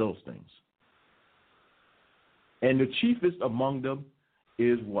love those things. And the chiefest among them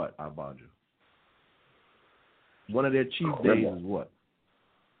is what, Abanja? One of their chief days is what?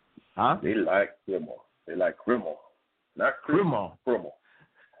 Huh? They like Christmas. They like Christmas. Not Christmas.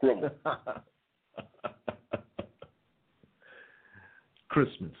 Christmas.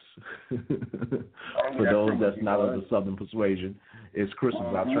 Christmas. For those that's not of the Southern persuasion, it's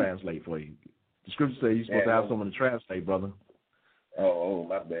Christmas. I'll translate for you. The scripture says you're supposed to have someone to translate, brother. Oh,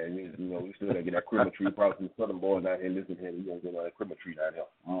 my bad. We still got to get that Christmas tree. Probably some Southern boys out here listening here. We don't get that Christmas tree down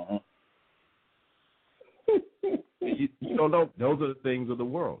here. You don't know. Those are the things of the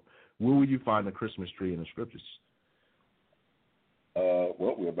world. Where will you find a Christmas tree in the scriptures?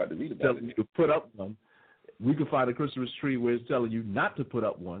 Well, we're about to read about telling you to put up one. We can find a Christmas tree where it's telling you not to put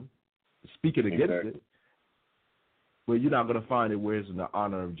up one, speaking against it. But you're not going to find it where it's in the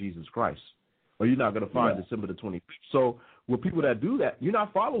honor of Jesus Christ. Or you're not going to find December the 25th. So with people that do that, you're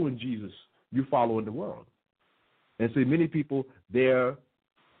not following Jesus. You're following the world. And see, many people, they're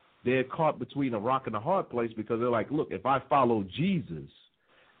caught between a rock and a hard place because they're like, look, if I follow Jesus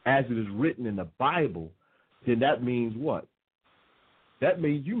as it is written in the Bible, then that means what? That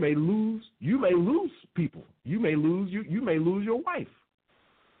means you may lose people. You may lose your wife.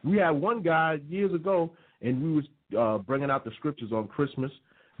 We had one guy years ago, and we was bringing out the scriptures on Christmas.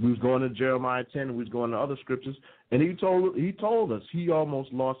 We was going to Jeremiah 10, and we was going to other scriptures, and he told us he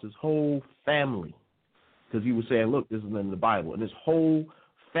almost lost his whole family because he was saying, look, this is in the Bible, and his whole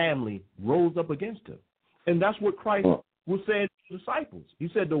family rose up against him. And that's what Christ was saying to the disciples. He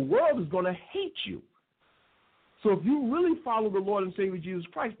said the world is going to hate you. So if you really follow the Lord and Savior Jesus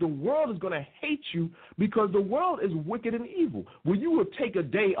Christ, the world is going to hate you because the world is wicked and evil. When you will take a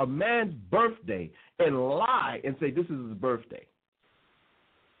day, a man's birthday, and lie and say this is his birthday,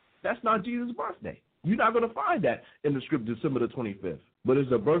 that's not Jesus' birthday. You're not going to find that in the scripture, December the 25th. But it's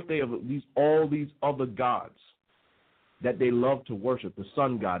the birthday of all these other gods that they love to worship. The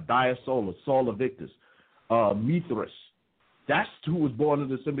sun god, Diasola, Sol Invictus, Mithras. That's who was born on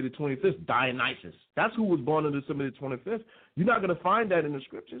December the 25th, Dionysus. That's who was born on December the 25th. You're not going to find that in the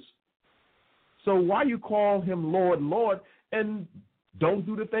scriptures. So why you call him Lord, Lord, and don't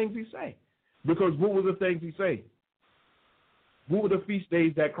do the things he say? Because what were the things he say? What were the feast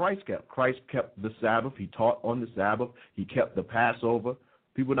days that Christ kept? Christ kept the Sabbath. He taught on the Sabbath. He kept the Passover.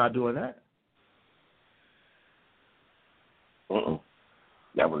 People not doing that.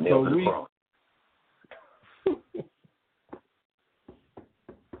 That was nailed to the cross.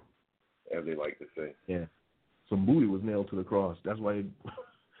 As they like to say. Yeah. Some booty was nailed to the cross. That's why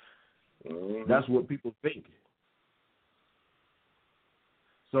that's what people think.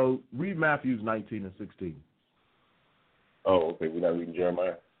 So read Matthew 19 and 16. Oh, okay. We're not reading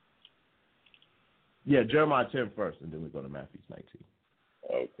Jeremiah? Yeah, Jeremiah 10 first, and then we go to Matthew 19.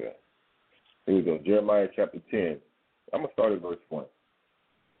 Okay. Here we go. Jeremiah chapter 10. I'm going to start at verse 1.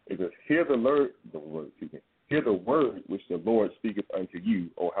 It says, Hear the word which the Lord speaketh unto you,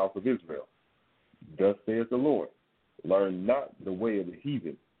 O house of Israel. Thus saith the Lord, learn not the way of the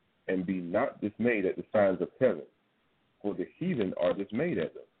heathen, and be not dismayed at the signs of heaven, for the heathen are dismayed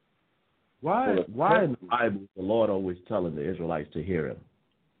at them. Why in the Bible is the Lord always telling the Israelites to hear him?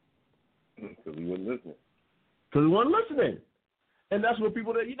 Because he wasn't listening. Because he wasn't listening. And that's what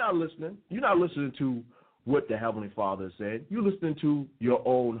people, you're not listening. You're not listening to what the Heavenly Father is saying. You're listening to your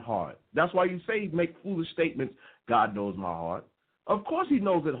own heart. That's why you say, make foolish statements, God knows my heart. Of course he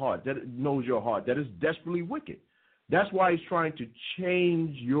knows it heart, that it knows your heart, that is desperately wicked. That's why he's trying to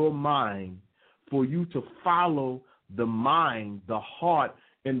change your mind for you to follow the mind, the heart,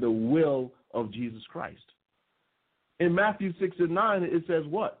 and the will of Jesus Christ. In Matthew 6 and 9, it says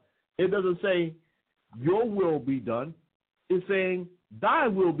what? It doesn't say your will be done. It's saying thy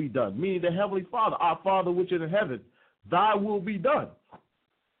will be done, meaning the Heavenly Father, our Father which is in heaven, thy will be done.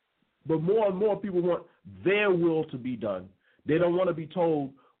 But more and more people want their will to be done. They don't want to be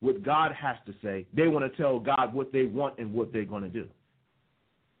told what God has to say. They want to tell God what they want and what they're going to do.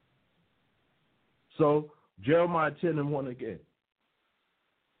 So, Jeremiah 10 and 1 again.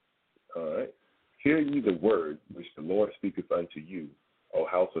 All right. Hear ye the word which the Lord speaketh unto you, O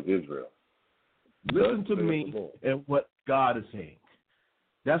house of Israel. Listen to me and what God is saying.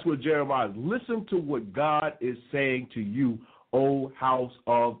 That's what Jeremiah is. Listen to what God is saying to you, O house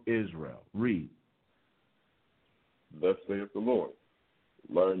of Israel. Read. Thus saith the Lord,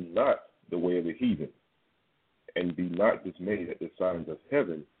 learn not the way of the heathen, and be not dismayed at the signs of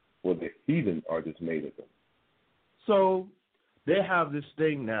heaven, for the heathen are dismayed at them. So they have this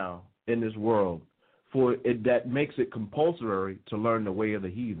thing now in this world for it that makes it compulsory to learn the way of the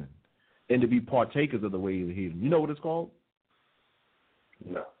heathen and to be partakers of the way of the heathen. You know what it's called?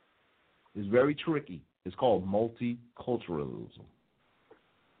 No. It's very tricky. It's called multiculturalism.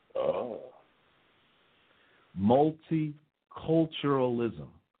 Oh. Multiculturalism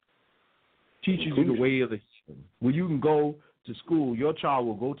teaches you the way of the heathen. Where you can go to school, your child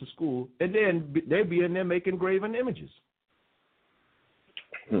will go to school, and then they'll be in there making graven images.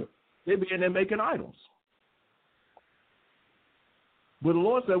 They'll be in there making idols. But the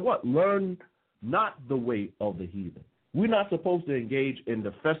Lord said what? Learn not the way of the heathen. We're not supposed to engage in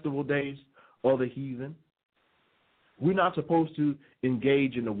the festival days of the heathen. We're not supposed to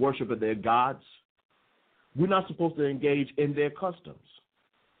engage in the worship of their gods. We're not supposed to engage in their customs.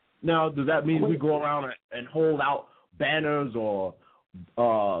 Now, does that mean we go around and hold out banners or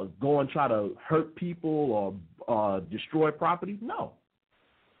go and try to hurt people or destroy property? No.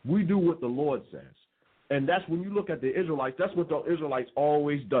 We do what the Lord says. And that's when you look at the Israelites, that's what the Israelites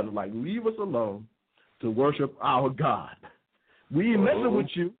always done. Like, leave us alone to worship our God. We ain't messing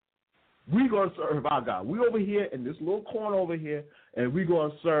with you. We're going to serve our God. We over here in this little corner over here, and we're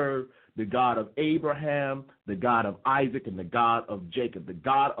going to serve the God of Abraham, the God of Isaac, and the God of Jacob, the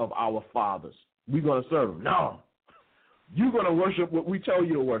God of our fathers. We're going to serve him. No. You're going to worship what we tell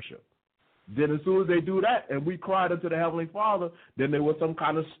you to worship. Then as soon as they do that and we cried unto the Heavenly Father, then there was some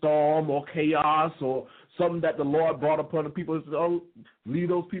kind of storm or chaos or something that the Lord brought upon the people and said, oh, leave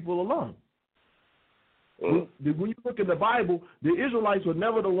those people alone. When you look in the Bible, the Israelites were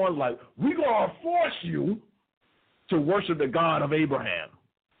never the ones like, we're going to force you to worship the God of Abraham.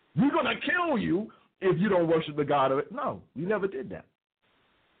 We're going to kill you if you don't worship the God of it. No, you never did that.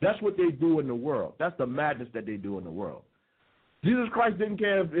 That's what they do in the world. That's the madness that they do in the world. Jesus Christ didn't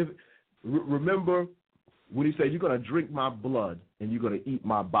care if remember when he said, you're going to drink my blood and you're going to eat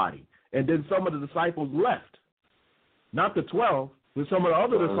my body. And then some of the disciples left. Not the 12, but some of the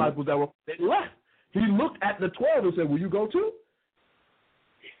other disciples they left. He looked at the 12 and said, will you go too?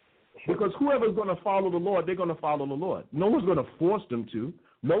 Because whoever's going to follow the Lord, they're going to follow the Lord. No one's going to force them to.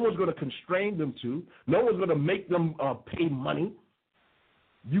 No one's going to constrain them to. No one's going to make them pay money.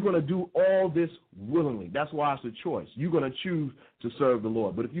 You're going to do all this willingly. That's why it's a choice. You're going to choose to serve the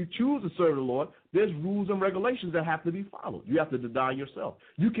Lord. But if you choose to serve the Lord, there's rules and regulations that have to be followed. You have to deny yourself.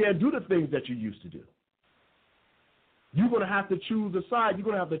 You can't do the things that you used to do. You're going to have to choose a side. You're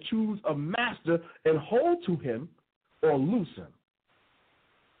going to have to choose a master and hold to him or loose him.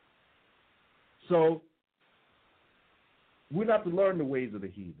 So we're not to learn the ways of the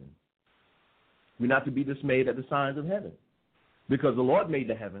heathen. We're not to be dismayed at the signs of heaven, because the Lord made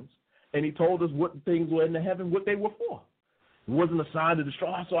the heavens, and he told us what things were in the heaven, what they were for. It wasn't a sign to destroy.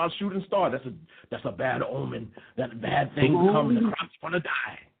 I saw a shooting star. That's a bad omen. That bad thing will come, and the crop's going to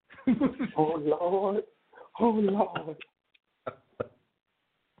die. Oh, Lord. Oh, Lord.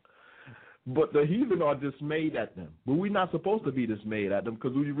 But the heathen are dismayed at them. But we're not supposed to be dismayed at them,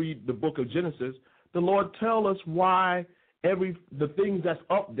 because when you read the book of Genesis, the Lord tells us why the things that's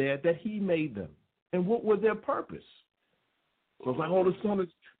up there, that he made them. And what was their purpose? So it's like, oh, the sun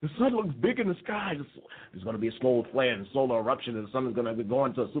looks big in the sky. There's going to be a slow flare and solar eruption, and the sun is going to be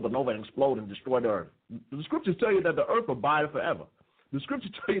going to a supernova and explode and destroy the earth. The scriptures tell you that the earth abideth forever. The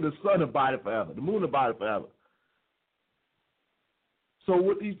scriptures tell you the sun abideth forever. The moon abideth forever. So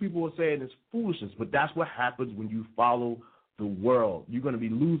what these people are saying is foolishness, but that's what happens when you follow the world. You're going to be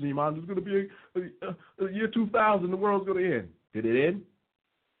losing your mind. There's going to be a year 2000, the world's going to end. Did it end?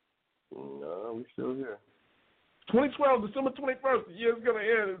 No, we're still here. 2012, December 21st, the year's going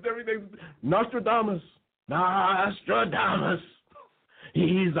to end. Everything. Nostradamus.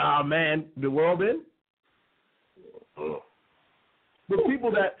 He's our man. The world end? But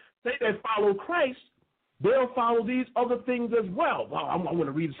people that say they follow Christ, they'll follow these other things as well. Well, I'm going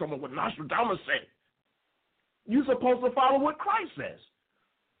to read some of what Nostradamus said. You're supposed to follow what Christ says.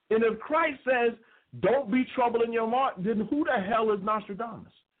 And if Christ says, don't be troubled in your heart, then who the hell is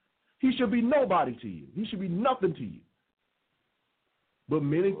Nostradamus? He should be nobody to you. He should be nothing to you. But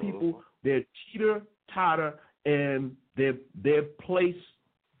many people, they're teeter-totter and their place.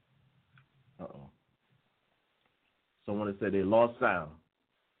 Someone has said they lost sound.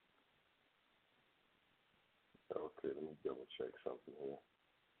 Okay, let me double check something here.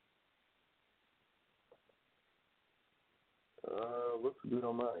 Looks good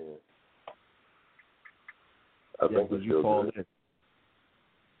on my end. I think it's you called in.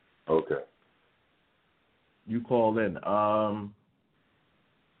 Okay. You called in.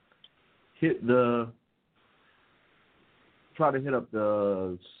 Try to hit up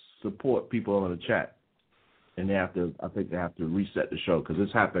the support people in the chat, and I think they have to reset the show, because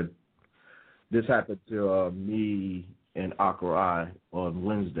this happened to me and Akrai on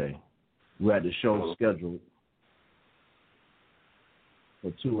Wednesday. We had the show scheduled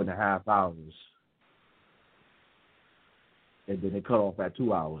for 2.5 hours, and then they cut off at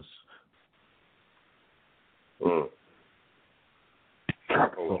 2 hours. Hold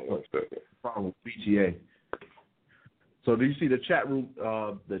on 1 second. Problem with BTA. So do you see the chat room,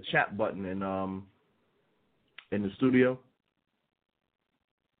 the chat button in the studio?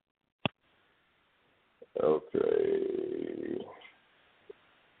 Okay.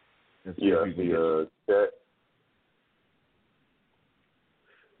 Yeah, the chat.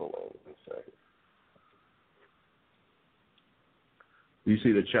 Hold on 1 second. You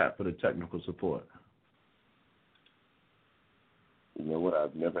see the chat for the technical support? You know what?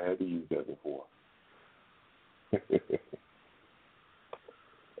 I've never had to use that before.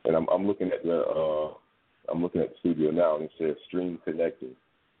 And I'm looking at the studio now, and it says stream connected.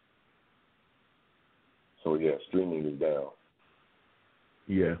 So yeah, streaming is down.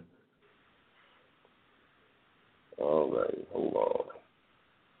 Yeah. All right, hold on.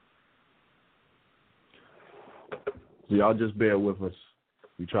 So y'all just bear with us.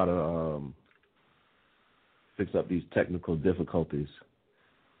 We try to fix up these technical difficulties.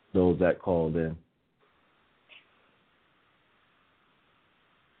 Those that called in.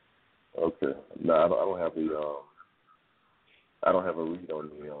 Okay. No, I don't have I don't have a read on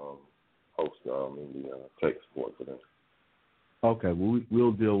the host in the tech support for them. Okay, well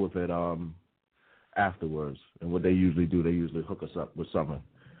we'll deal with it afterwards. And what they usually do, they usually hook us up with something.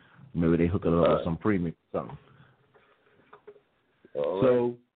 Maybe they hook us up with some premium or something. All so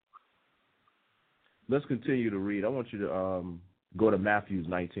right. Let's continue to read. I want you to go to Matthew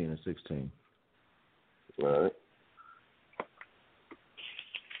 19 and 16. All right.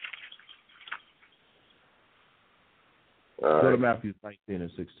 Go to Matthew 19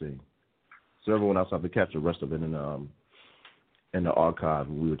 and 16. So everyone else have to catch the rest of it in the archive.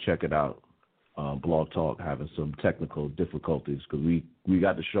 We will check it out. Blog Talk having some technical difficulties because we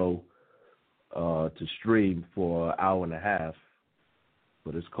got the show to stream for an hour and a half,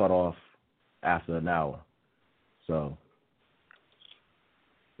 but it's cut off after an hour. So.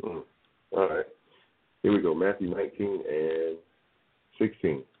 All right. Here we go. Matthew 19 and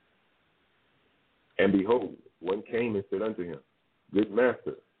 16. And behold, one came and said unto him, Good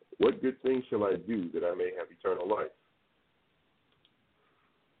master, what good thing shall I do that I may have eternal life?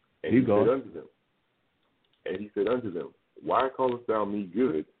 And he said unto them, Why callest thou me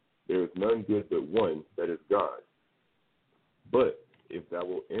good? There is none good but one, that is God. But if thou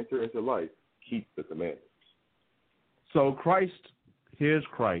wilt enter into life, keep the commandments. So here's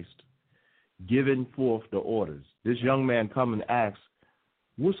Christ giving forth the orders. This young man come and asks,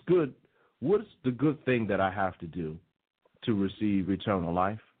 what's the good thing that I have to do to receive eternal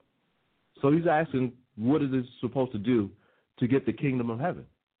life? So he's asking, what is it supposed to do to get the kingdom of heaven?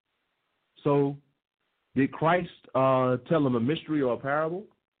 So did Christ tell him a mystery or a parable?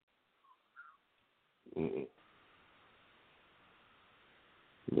 Mm-mm.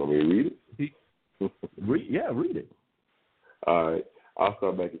 You want me to read it? Read it. All right. I'll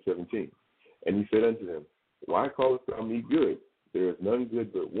start back at 17. And he said unto him, why callest thou me good? There is none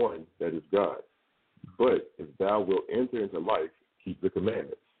good but one, that is God. But if thou wilt enter into life, keep the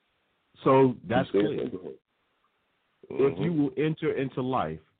commandments. So that's clear. If Mm-hmm. you will enter into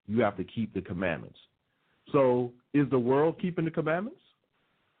life, you have to keep the commandments. So is the world keeping the commandments?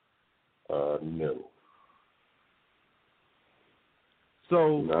 No.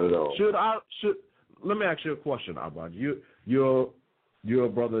 So not at all. Let me ask you a question, Abad. You're a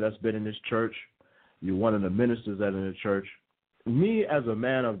brother that's been in this church. You're one of the ministers that are in the church. Me as a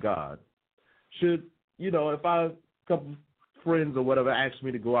man of God, should, if a couple friends or whatever ask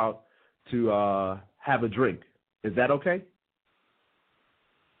me to go out to have a drink, is that okay?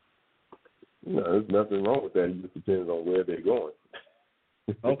 No, there's nothing wrong with that. It just depends on where they're going.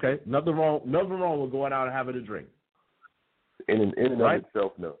 Okay, nothing wrong with going out and having a drink. In and right? of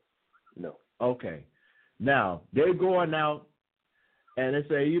itself, no. Okay. Now, they're going out and they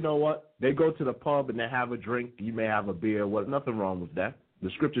say, you know what? They go to the pub and they have a drink. You may have a beer. Well, nothing wrong with that. The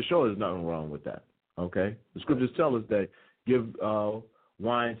scripture shows there's nothing wrong with that. Okay? The scriptures tell us that give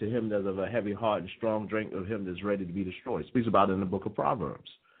wine to him that's of a heavy heart and strong drink of him that's ready to be destroyed. It speaks about it in the book of Proverbs.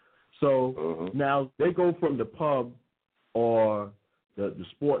 So now they go from the pub or the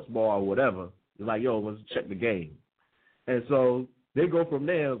sports bar or whatever. They're like, yo, let's check the game. And so they go from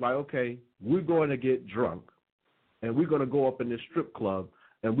there, like, okay, we're going to get drunk, and we're going to go up in this strip club,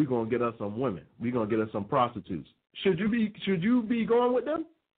 and we're going to get us some women. We're going to get us some prostitutes. Should you be going with them?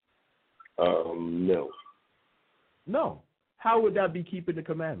 No. No. How would that be keeping the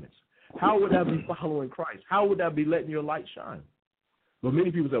commandments? How would that be following Christ? How would that be letting your light shine? But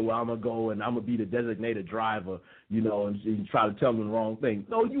many people say, well, I'm going to go and I'm going to be the designated driver, and try to tell them the wrong thing.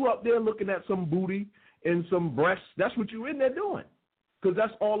 No, you up there looking at some booty and some breasts. That's what you're in there doing, because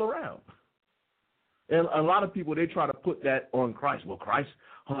that's all around. And a lot of people, they try to put that on Christ. Well, Christ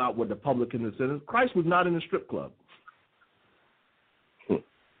hung out with the publicans and sinners. Christ was not in the strip club.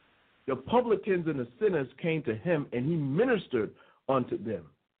 The publicans and the sinners came to him, and he ministered unto them.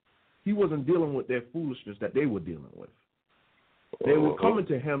 He wasn't dealing with their foolishness that they were dealing with. They were coming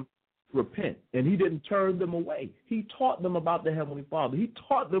to him, repent, and he didn't turn them away. He taught them about the Heavenly Father. He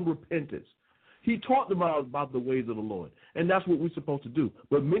taught them repentance. He taught them about the ways of the Lord, and that's what we're supposed to do.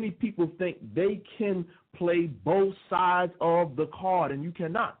 But many people think they can play both sides of the card, and you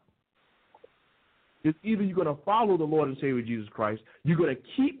cannot. It's either you're going to follow the Lord and Savior Jesus Christ, you're going to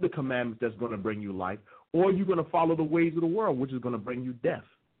keep the commandments that's going to bring you life, or you're going to follow the ways of the world, which is going to bring you death.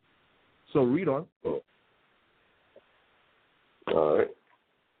 So read on. All right.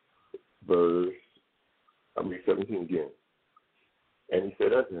 Verse 17 again. And he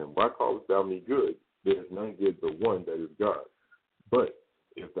said unto him, why callest thou me good? There is none good but one, that is God. But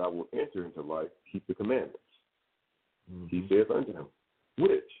if thou wilt enter into life, keep the commandments. He saith unto him,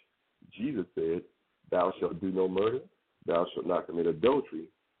 which? Jesus said, thou shalt do no murder, thou shalt not commit adultery,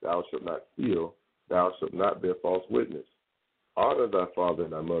 thou shalt not steal, thou shalt not bear false witness. Honor thy father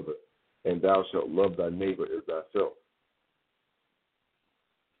and thy mother, and thou shalt love thy neighbor as thyself.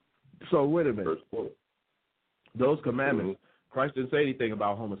 So wait a minute. Verse 20. Those commandments, Christ didn't say anything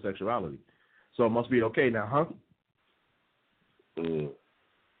about homosexuality. So it must be okay now, huh?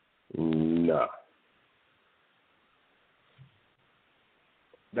 Nah.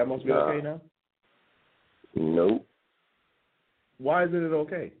 That must be okay now? Nope. Why isn't it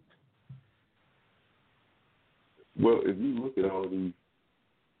okay? Well, if you look at all of these,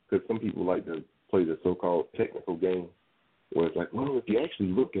 because some people like to play the so-called technical game, where it's like, well, if you actually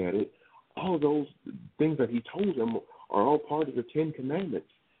look at it, all of those things that he told them are all part of the 10 Commandments.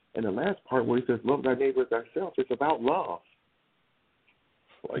 And the last part where he says, love thy neighbor as thyself, it's about love.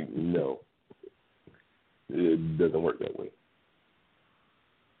 Like, no. It doesn't work that way.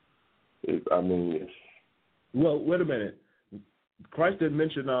 Well, wait a minute. Christ didn't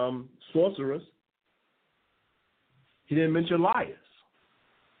mention sorcerers. He didn't mention liars.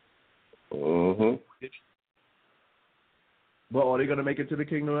 But are they going to make it to the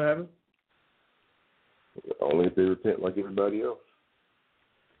kingdom of heaven? Only if they repent like everybody else.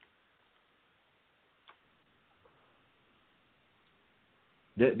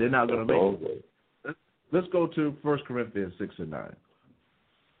 They're not going to make it. Okay. Let's go to 1 Corinthians 6 and 9.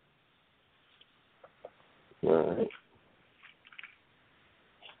 All right.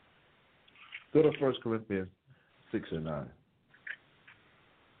 Go to 1 Corinthians 6 and 9.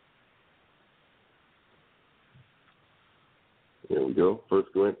 Here we go. 1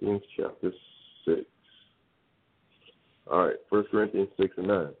 Corinthians chapter 6. All right. 1 Corinthians 6 and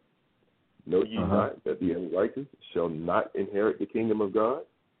 9. Know ye not that the unrighteous shall not inherit the kingdom of God?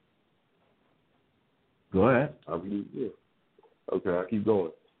 Go ahead. Okay, I keep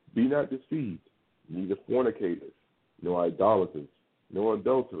going. Be not deceived, neither fornicators, nor idolaters, nor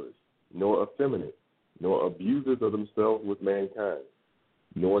adulterers, nor effeminate, nor abusers of themselves with mankind,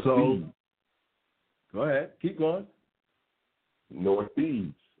 nor thieves. Go ahead. Keep going. Nor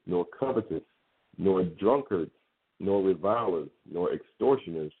thieves, nor covetous, nor drunkards, nor revilers, nor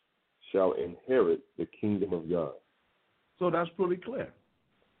extortioners shall inherit the kingdom of God. So that's pretty clear.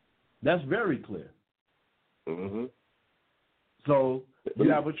 That's very clear. Mm-hmm. So you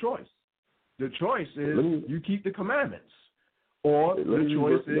have a choice. The choice is you keep the commandments. Or the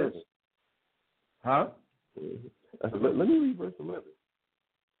choice is... Huh? Let me read verse 11.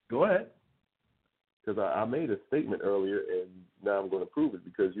 Go ahead. Because I made a statement earlier, and now I'm going to prove it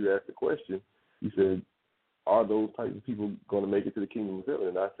because you asked the question. You said, are those types of people going to make it to the kingdom of heaven?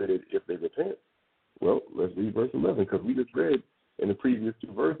 And I said, if they repent. Well, let's read verse 11, because we just read in the previous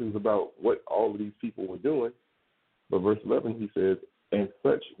two verses about what all of these people were doing. But verse 11, he says, and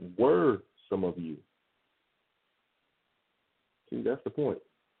such were some of you. See, that's the point.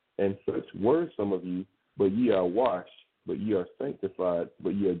 And such were some of you, but ye are washed, but ye are sanctified,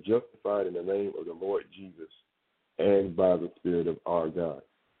 but ye are justified in the name of the Lord Jesus and by the Spirit of our God.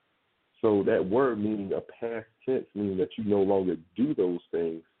 So that word meaning a past tense, meaning that you no longer do those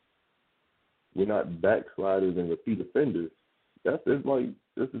things. We're not backsliders and repeat offenders.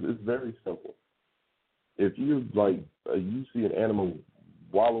 It's very simple. If you you see an animal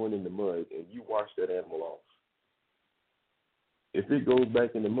wallowing in the mud and you wash that animal off, if it goes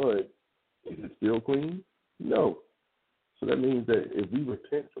back in the mud, is it still clean? No. So that means that if we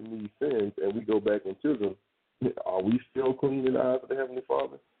repent from these sins and we go back into them, are we still clean in the eyes of the Heavenly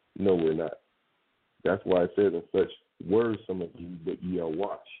Father? No, we're not. That's why it says, and such were some of you, but ye are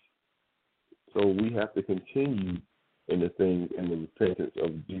washed. So we have to continue in the things and the repentance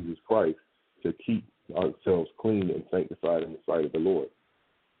of Jesus Christ to keep ourselves clean and sanctified in the sight of the Lord.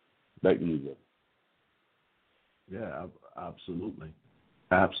 Back to you, Jim. Yeah, absolutely.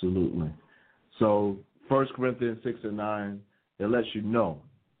 Absolutely. So 1 Corinthians 6 and 9, it lets you know,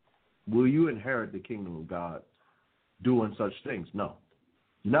 will you inherit the kingdom of God doing such things? No.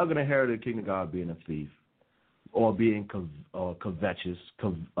 You're not going to inherit the kingdom of God being a thief or being covetous,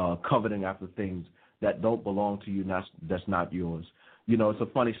 coveting after things that don't belong to you, that's not yours. You know, it's a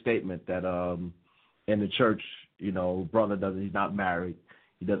funny statement that in the church, you know, brother he's not married,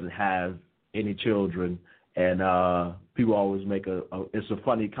 he doesn't have any children, and people always make it's a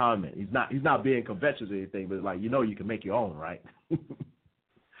funny comment. He's not being covetous or anything, but like, you know, you can make your own, right?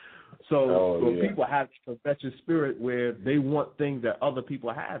 So people have a covetous spirit where they want things that other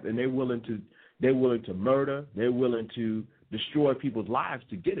people have, and they're willing to murder, they're willing to destroy people's lives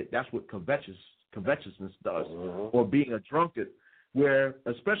to get it. That's what covetousness does, or being a drunkard, where,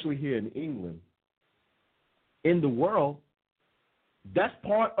 especially here in England, in the world, that's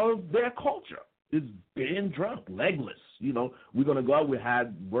part of their culture, is being drunk, legless. You know, we're going to go out, we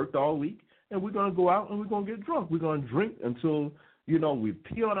had worked all week, and we're going to go out and we're going to get drunk. We're going to drink until, you know, we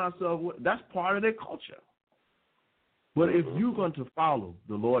pee on ourselves. That's part of their culture. But if you're going to follow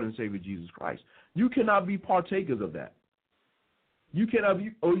the Lord and Savior Jesus Christ, you cannot be partakers of that. You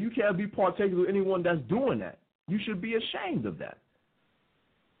can't be partakers of anyone that's doing that. You should be ashamed of that.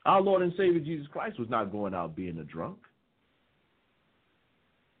 Our Lord and Savior Jesus Christ was not going out being a drunk.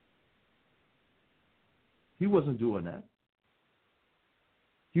 He wasn't doing that.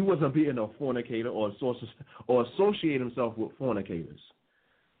 He wasn't being a fornicator or associate himself with fornicators.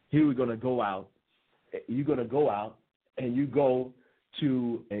 He was going to go out. You're going to go out and you go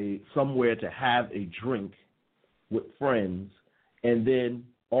to somewhere to have a drink with friends, and then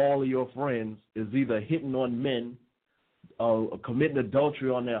all of your friends is either hitting on men, committing adultery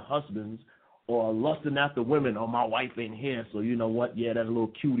on their husbands, or lusting after women. Oh, my wife ain't here, so you know what? Yeah, that's a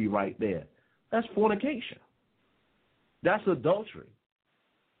little cutie right there. That's fornication. That's adultery.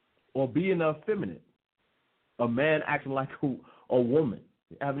 Or being effeminate. A man acting like a woman,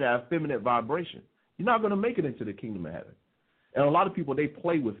 having that effeminate vibration. You're not going to make it into the kingdom of heaven. And a lot of people, they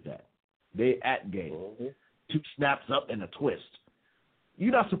play with that. They act gay. 2 snaps up and a twist.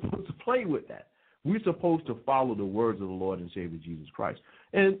 You're not supposed to play with that. We're supposed to follow the words of the Lord and Savior Jesus Christ.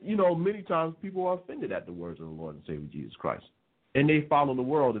 And, many times people are offended at the words of the Lord and Savior Jesus Christ. And they follow the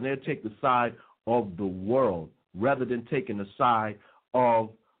world, and they take the side of the world rather than taking the side of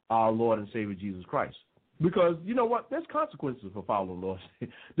our Lord and Savior Jesus Christ. Because, you know what? There's consequences for following the Lord.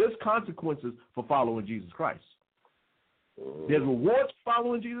 There's consequences for following Jesus Christ. There's rewards for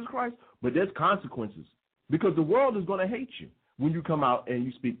following Jesus Christ, but there's consequences. Because the world is going to hate you when you come out and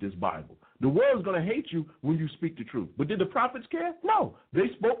you speak this Bible. The world is going to hate you when you speak the truth. But did the prophets care? No. They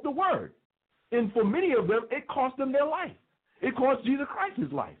spoke the word. And for many of them, it cost them their life. It cost Jesus Christ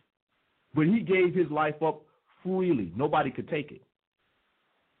his life. But he gave his life up freely. Nobody could take it.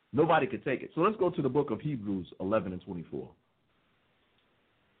 Nobody could take it. So let's go to the book of Hebrews 11 and 24.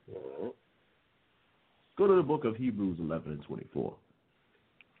 Go to the book of Hebrews 11 and 24.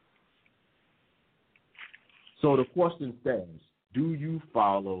 So the question stands, do you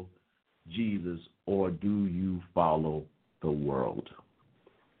follow Jesus or do you follow the world?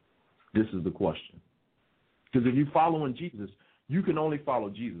 This is the question. Because if you're following Jesus, you can only follow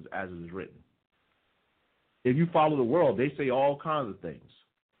Jesus as it is written. If you follow the world, they say all kinds of things.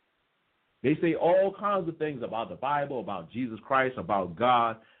 They say all kinds of things about the Bible, about Jesus Christ, about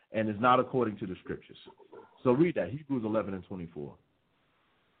God, and it's not according to the scriptures. So read that, Hebrews 11 and 24.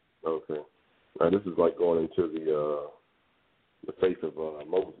 Okay. Now this is like going into the faith of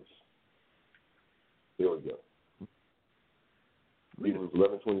Moses. Here we go. Hebrews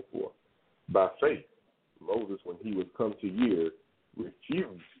 11:24. By faith, Moses, when he was come to years,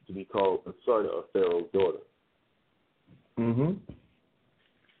 refused to be called the son of Pharaoh's daughter,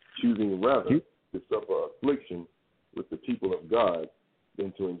 choosing rather to suffer affliction with the people of God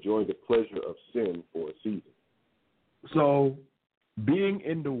than to enjoy the pleasure of sin for a season. So being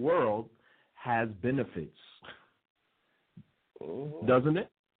in the world has benefits, doesn't it?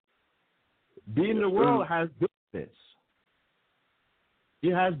 Being in the world has benefits.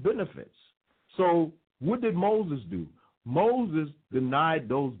 It has benefits. So what did Moses do? Moses denied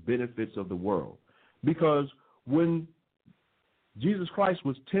those benefits of the world, because when Jesus Christ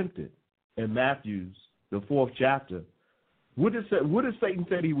was tempted in Matthew's, the 4th chapter, what did Satan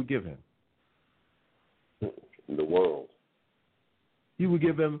say he would give him? The world. He would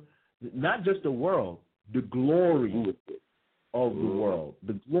give him not just the world, the glory of the world,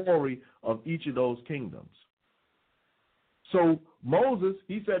 the glory of each of those kingdoms. So Moses,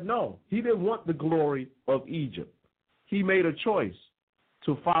 he said no. He didn't want the glory of Egypt. He made a choice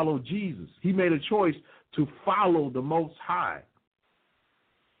to follow Jesus. He made a choice to follow the Most High.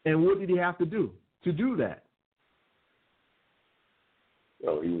 And what did he have to do that?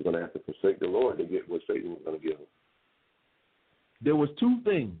 Oh, he was going to have to forsake the Lord to get what Satan was going to give him. There was two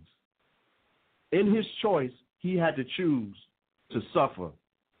things. In his choice, he had to choose to suffer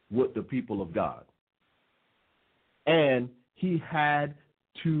with the people of God. And he had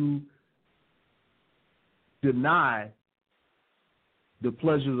to deny the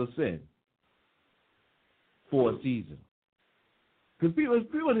pleasures of sin for a season. Because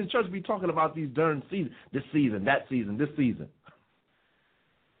people in the church be talking about these darn seasons, this season, that season, this season.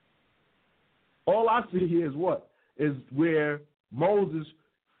 All I see here is what? Is where Moses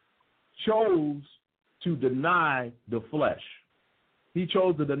chose to deny the flesh. He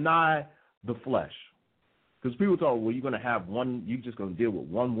chose to deny the flesh. Because people thought, well, you're going to have one, you're just going to deal with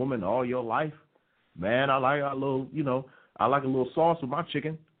one woman all your life. Man, I like a little, I like a little sauce with my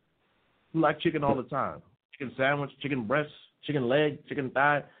chicken. You like chicken all the time. Chicken sandwich, chicken breast, chicken leg, chicken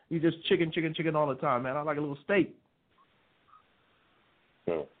thigh. You just chicken all the time, man. I like a little steak.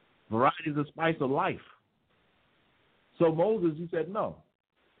 Variety is the spice of life. So Moses, he said, no,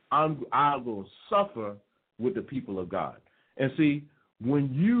 I will suffer with the people of God. And see,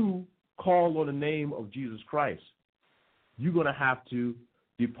 when you call on the name of Jesus Christ, you're going to have to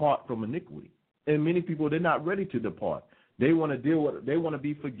depart from iniquity. And many people, they're not ready to depart. They want to deal with it. They want to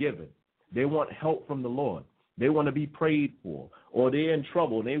be forgiven. They want help from the Lord. They want to be prayed for, or they're in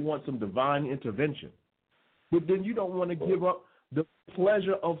trouble and they want some divine intervention. But then you don't want to give up the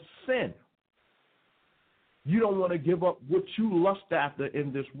pleasure of sin. You don't want to give up what you lust after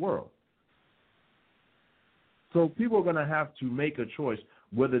in this world. So people are going to have to make a choice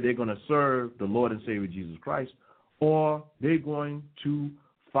whether they're going to serve the Lord and Savior Jesus Christ or they're going to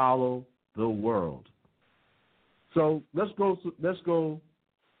follow the world. So let's go to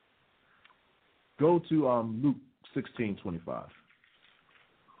Luke 16:25.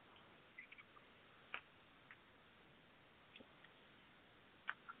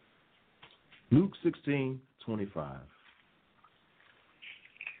 Luke 16:25.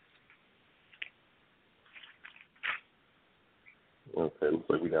 Okay, looks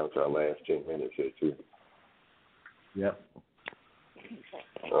like we're down to our last 10 minutes here, too. Yep.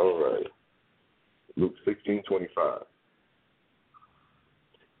 All right. Luke 16:25.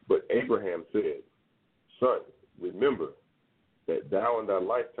 But Abraham said, Son, remember that thou in thy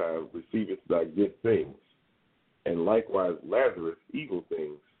lifetime receivest thy good things, and likewise Lazarus evil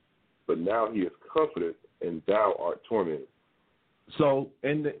things, but now he is comforted, and thou art tormented. So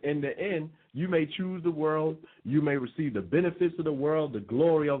in the end, you may choose the world, you may receive the benefits of the world, the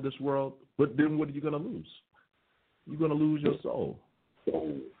glory of this world, but then what are you going to lose? You're going to lose your soul.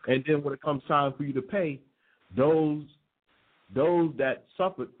 And then when it comes time for you to pay, those that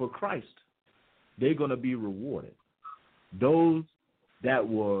suffered for Christ, they're going to be rewarded. Those that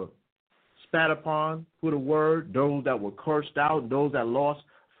were spat upon for the word, those that were cursed out, those that lost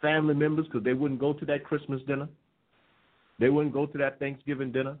family members because they wouldn't go to that Christmas dinner, they wouldn't go to that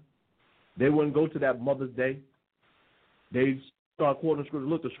Thanksgiving dinner, they wouldn't go to that Mother's Day. They start quoting scripture.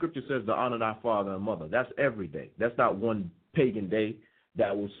 Look, the scripture says to honor thy father and mother. That's every day. That's not one pagan day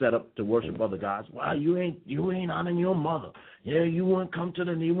that was set up to worship other gods. Well, you ain't honoring your mother. Yeah, you won't come to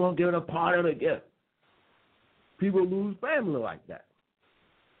you won't give it a part of the gift. People lose family like that.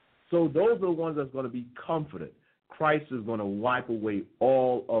 So those are the ones that's going to be comforted. Christ is going to wipe away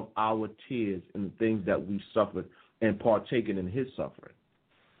all of our tears and the things that we suffered and partaken in his suffering.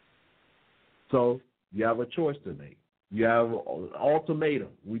 So you have a choice to make. You have an ultimatum.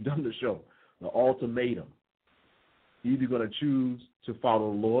 We've done the show. The ultimatum. You're either going to choose to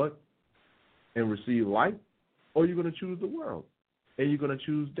follow the Lord and receive life, or you're going to choose the world, and you're going to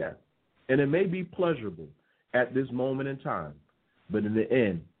choose death. And it may be pleasurable at this moment in time, but in the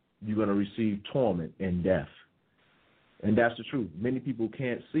end, you're going to receive torment and death. And that's the truth. Many people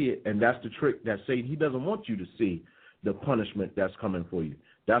can't see it, and that's the trick that Satan, he doesn't want you to see the punishment that's coming for you.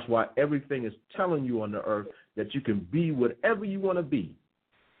 That's why everything is telling you on the earth that you can be whatever you want to be,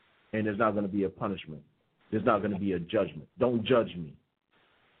 and there's not going to be a punishment. There's not going to be a judgment. Don't judge me.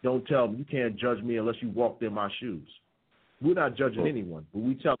 Don't tell me you can't judge me unless you walked in my shoes. We're not judging anyone, but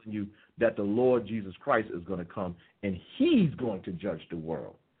we're telling you that the Lord Jesus Christ is going to come, and he's going to judge the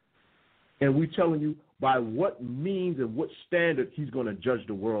world. And we're telling you by what means and what standard he's going to judge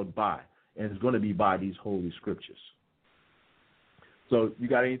the world by, and it's going to be by these holy scriptures. So you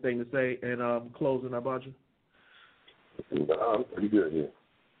got anything to say in closing, Abaja? No, I'm pretty good here.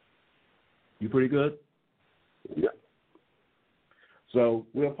 You pretty good? Yeah. So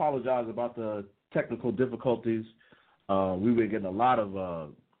we apologize about the technical difficulties. We were getting a lot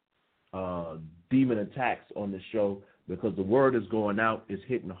of demon attacks on this show because the word is going out, it's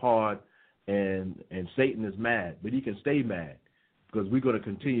hitting hard, and Satan is mad. But he can stay mad because we're going to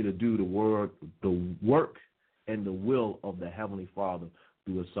continue to do the work and the will of the Heavenly Father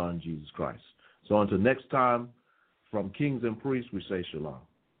through his Son, Jesus Christ. So until next time, from Kings and Priests, we say shalom.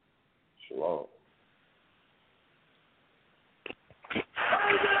 Shalom.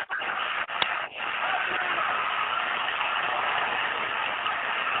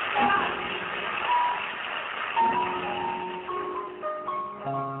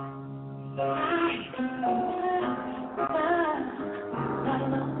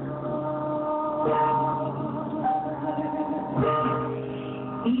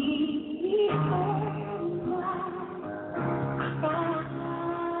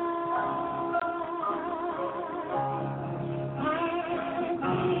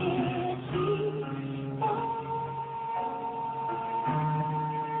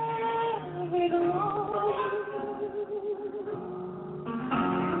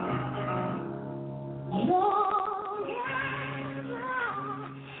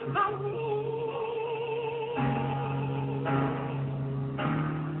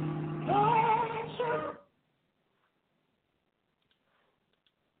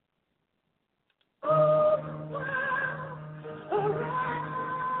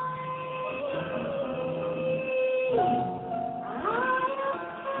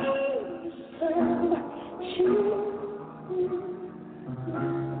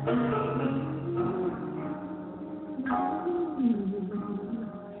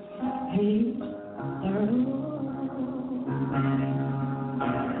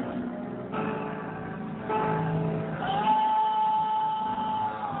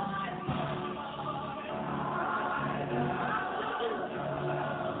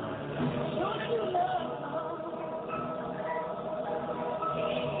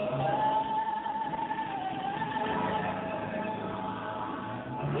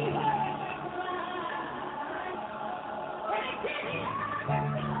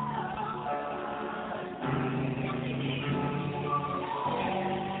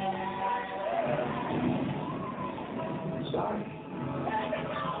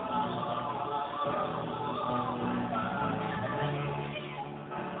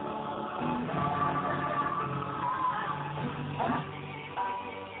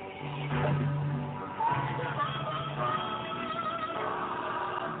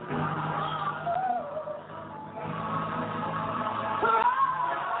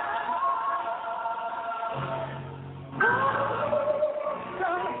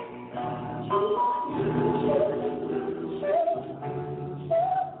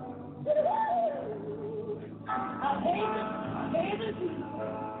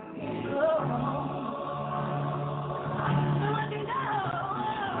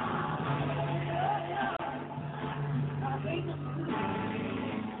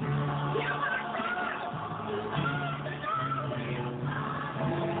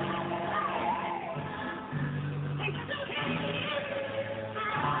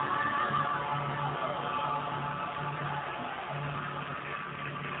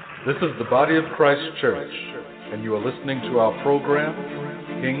 This is the Body of Christ Church, and you are listening to our program,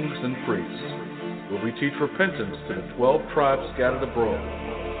 Kings and Priests, where we teach repentance to the 12 tribes scattered abroad.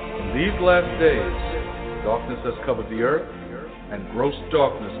 In these last days, darkness has covered the earth, and gross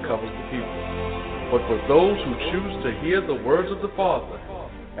darkness covers the people. But for those who choose to hear the words of the Father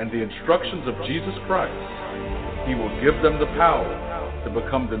and the instructions of Jesus Christ, He will give them the power to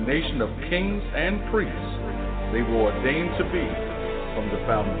become the nation of kings and priests they were ordained to be from the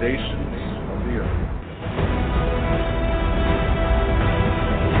foundations of the earth.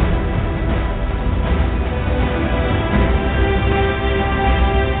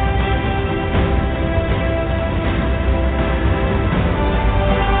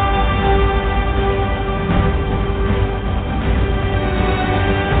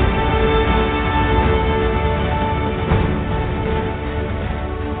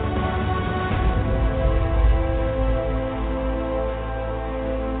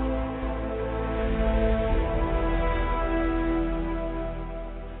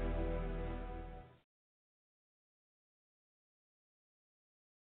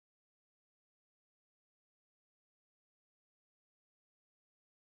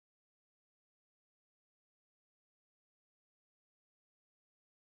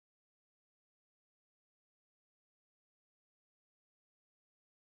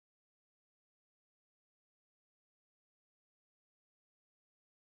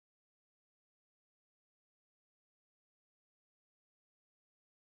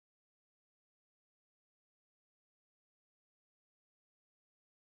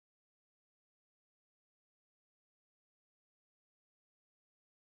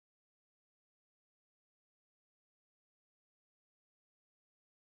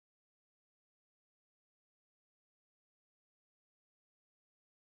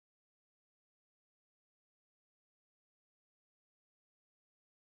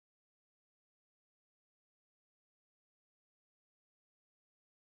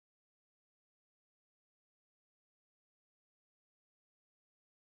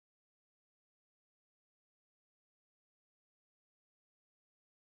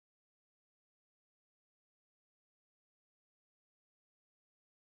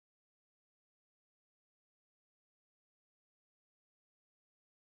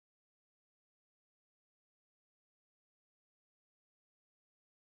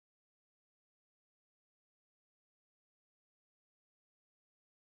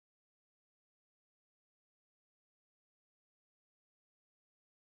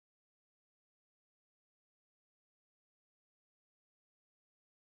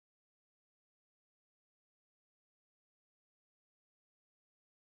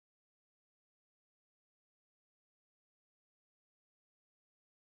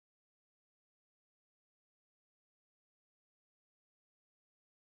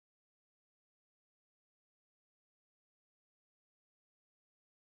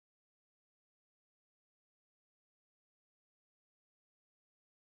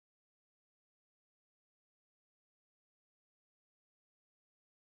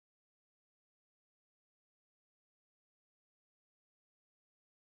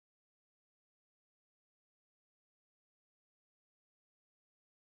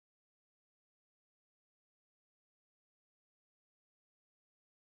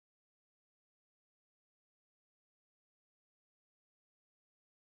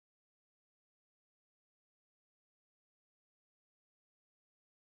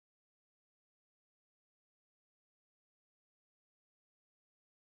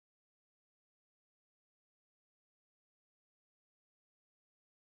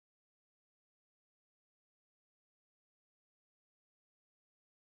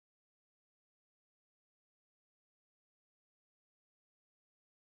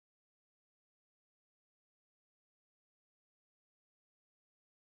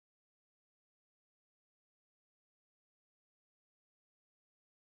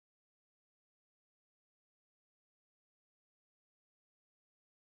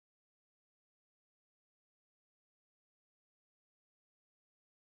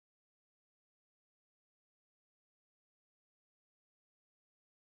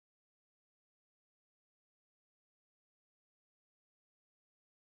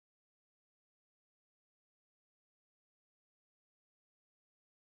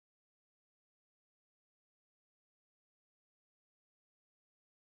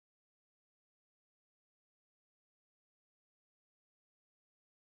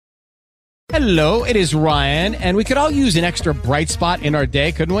 Hello, it is Ryan, and we could all use an extra bright spot in our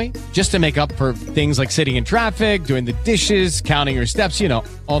day, couldn't we? Just to make up for things like sitting in traffic, doing the dishes, counting your steps, you know,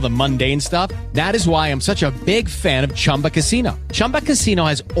 all the mundane stuff. That is why I'm such a big fan of Chumba Casino. Chumba Casino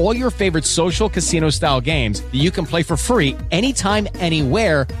has all your favorite social casino-style games that you can play for free anytime,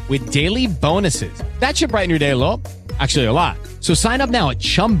 anywhere with daily bonuses. That should brighten your day a little. Actually, a lot. So sign up now at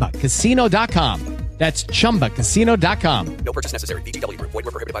ChumbaCasino.com. That's ChumbaCasino.com. No purchase necessary. VGW Group. Void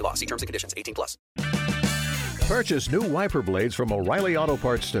where prohibited by law. See terms and conditions. 18+. Purchase new wiper blades from O'Reilly Auto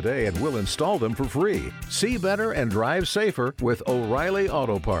Parts today and we'll install them for free. See better and drive safer with O'Reilly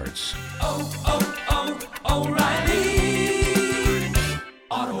Auto Parts. Oh, oh, oh, O'Reilly.